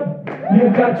it up. You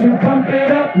got to pump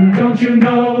it up, don't you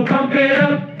know? Pump it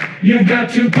up. You got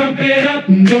to pump it up,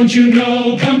 don't you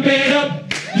know? Pump it up.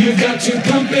 You got to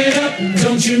pump it up,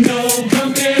 don't you know?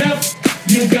 Pump it up.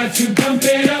 You got to pump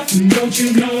it up, don't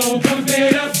you know? Pump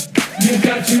it up. You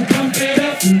got to pump it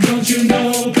up, don't you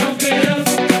know? Pump it up.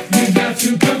 You got to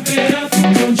pump it up,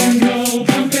 don't you know?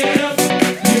 Pump it up.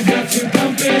 You got to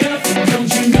pump it up,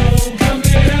 don't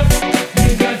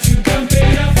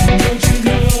you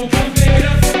know? Pump it up.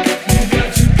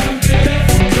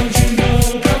 You got to pump it up, don't you know? Pump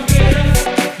it up.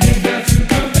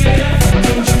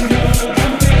 You got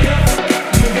to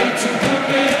pump it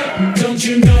up, don't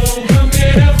you know? Pump it up. You got to pump it up, don't you know? Pump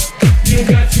it up.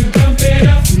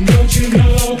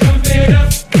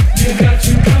 You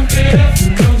got to pump it up, don't you know? Pump it up. You got to pump it up, don't you know? Pump it up. You got to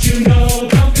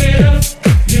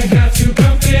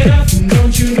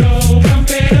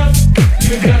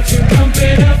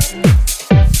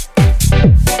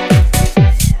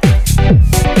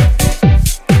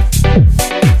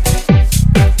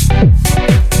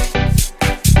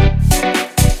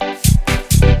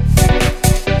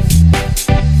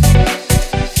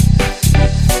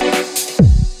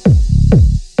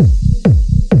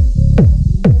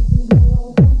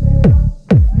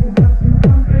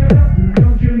pump it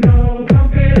up, don't you know?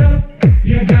 Pump it up.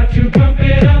 You got to pump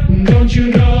it up, don't you know? Pump it up. You got to pump it up. Don't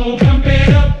you know? Pump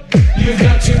it up. You got to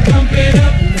pump it up. Don't you know?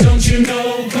 Pump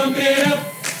it up.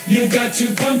 You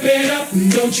got to pump it up.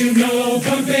 Don't you know?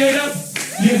 Pump it up.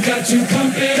 You got to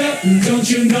pump it up. Don't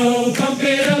you know? Pump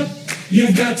it up.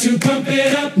 You got to pump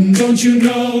it up. Don't you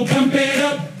know? Pump it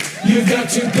up. You got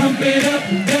to pump it up.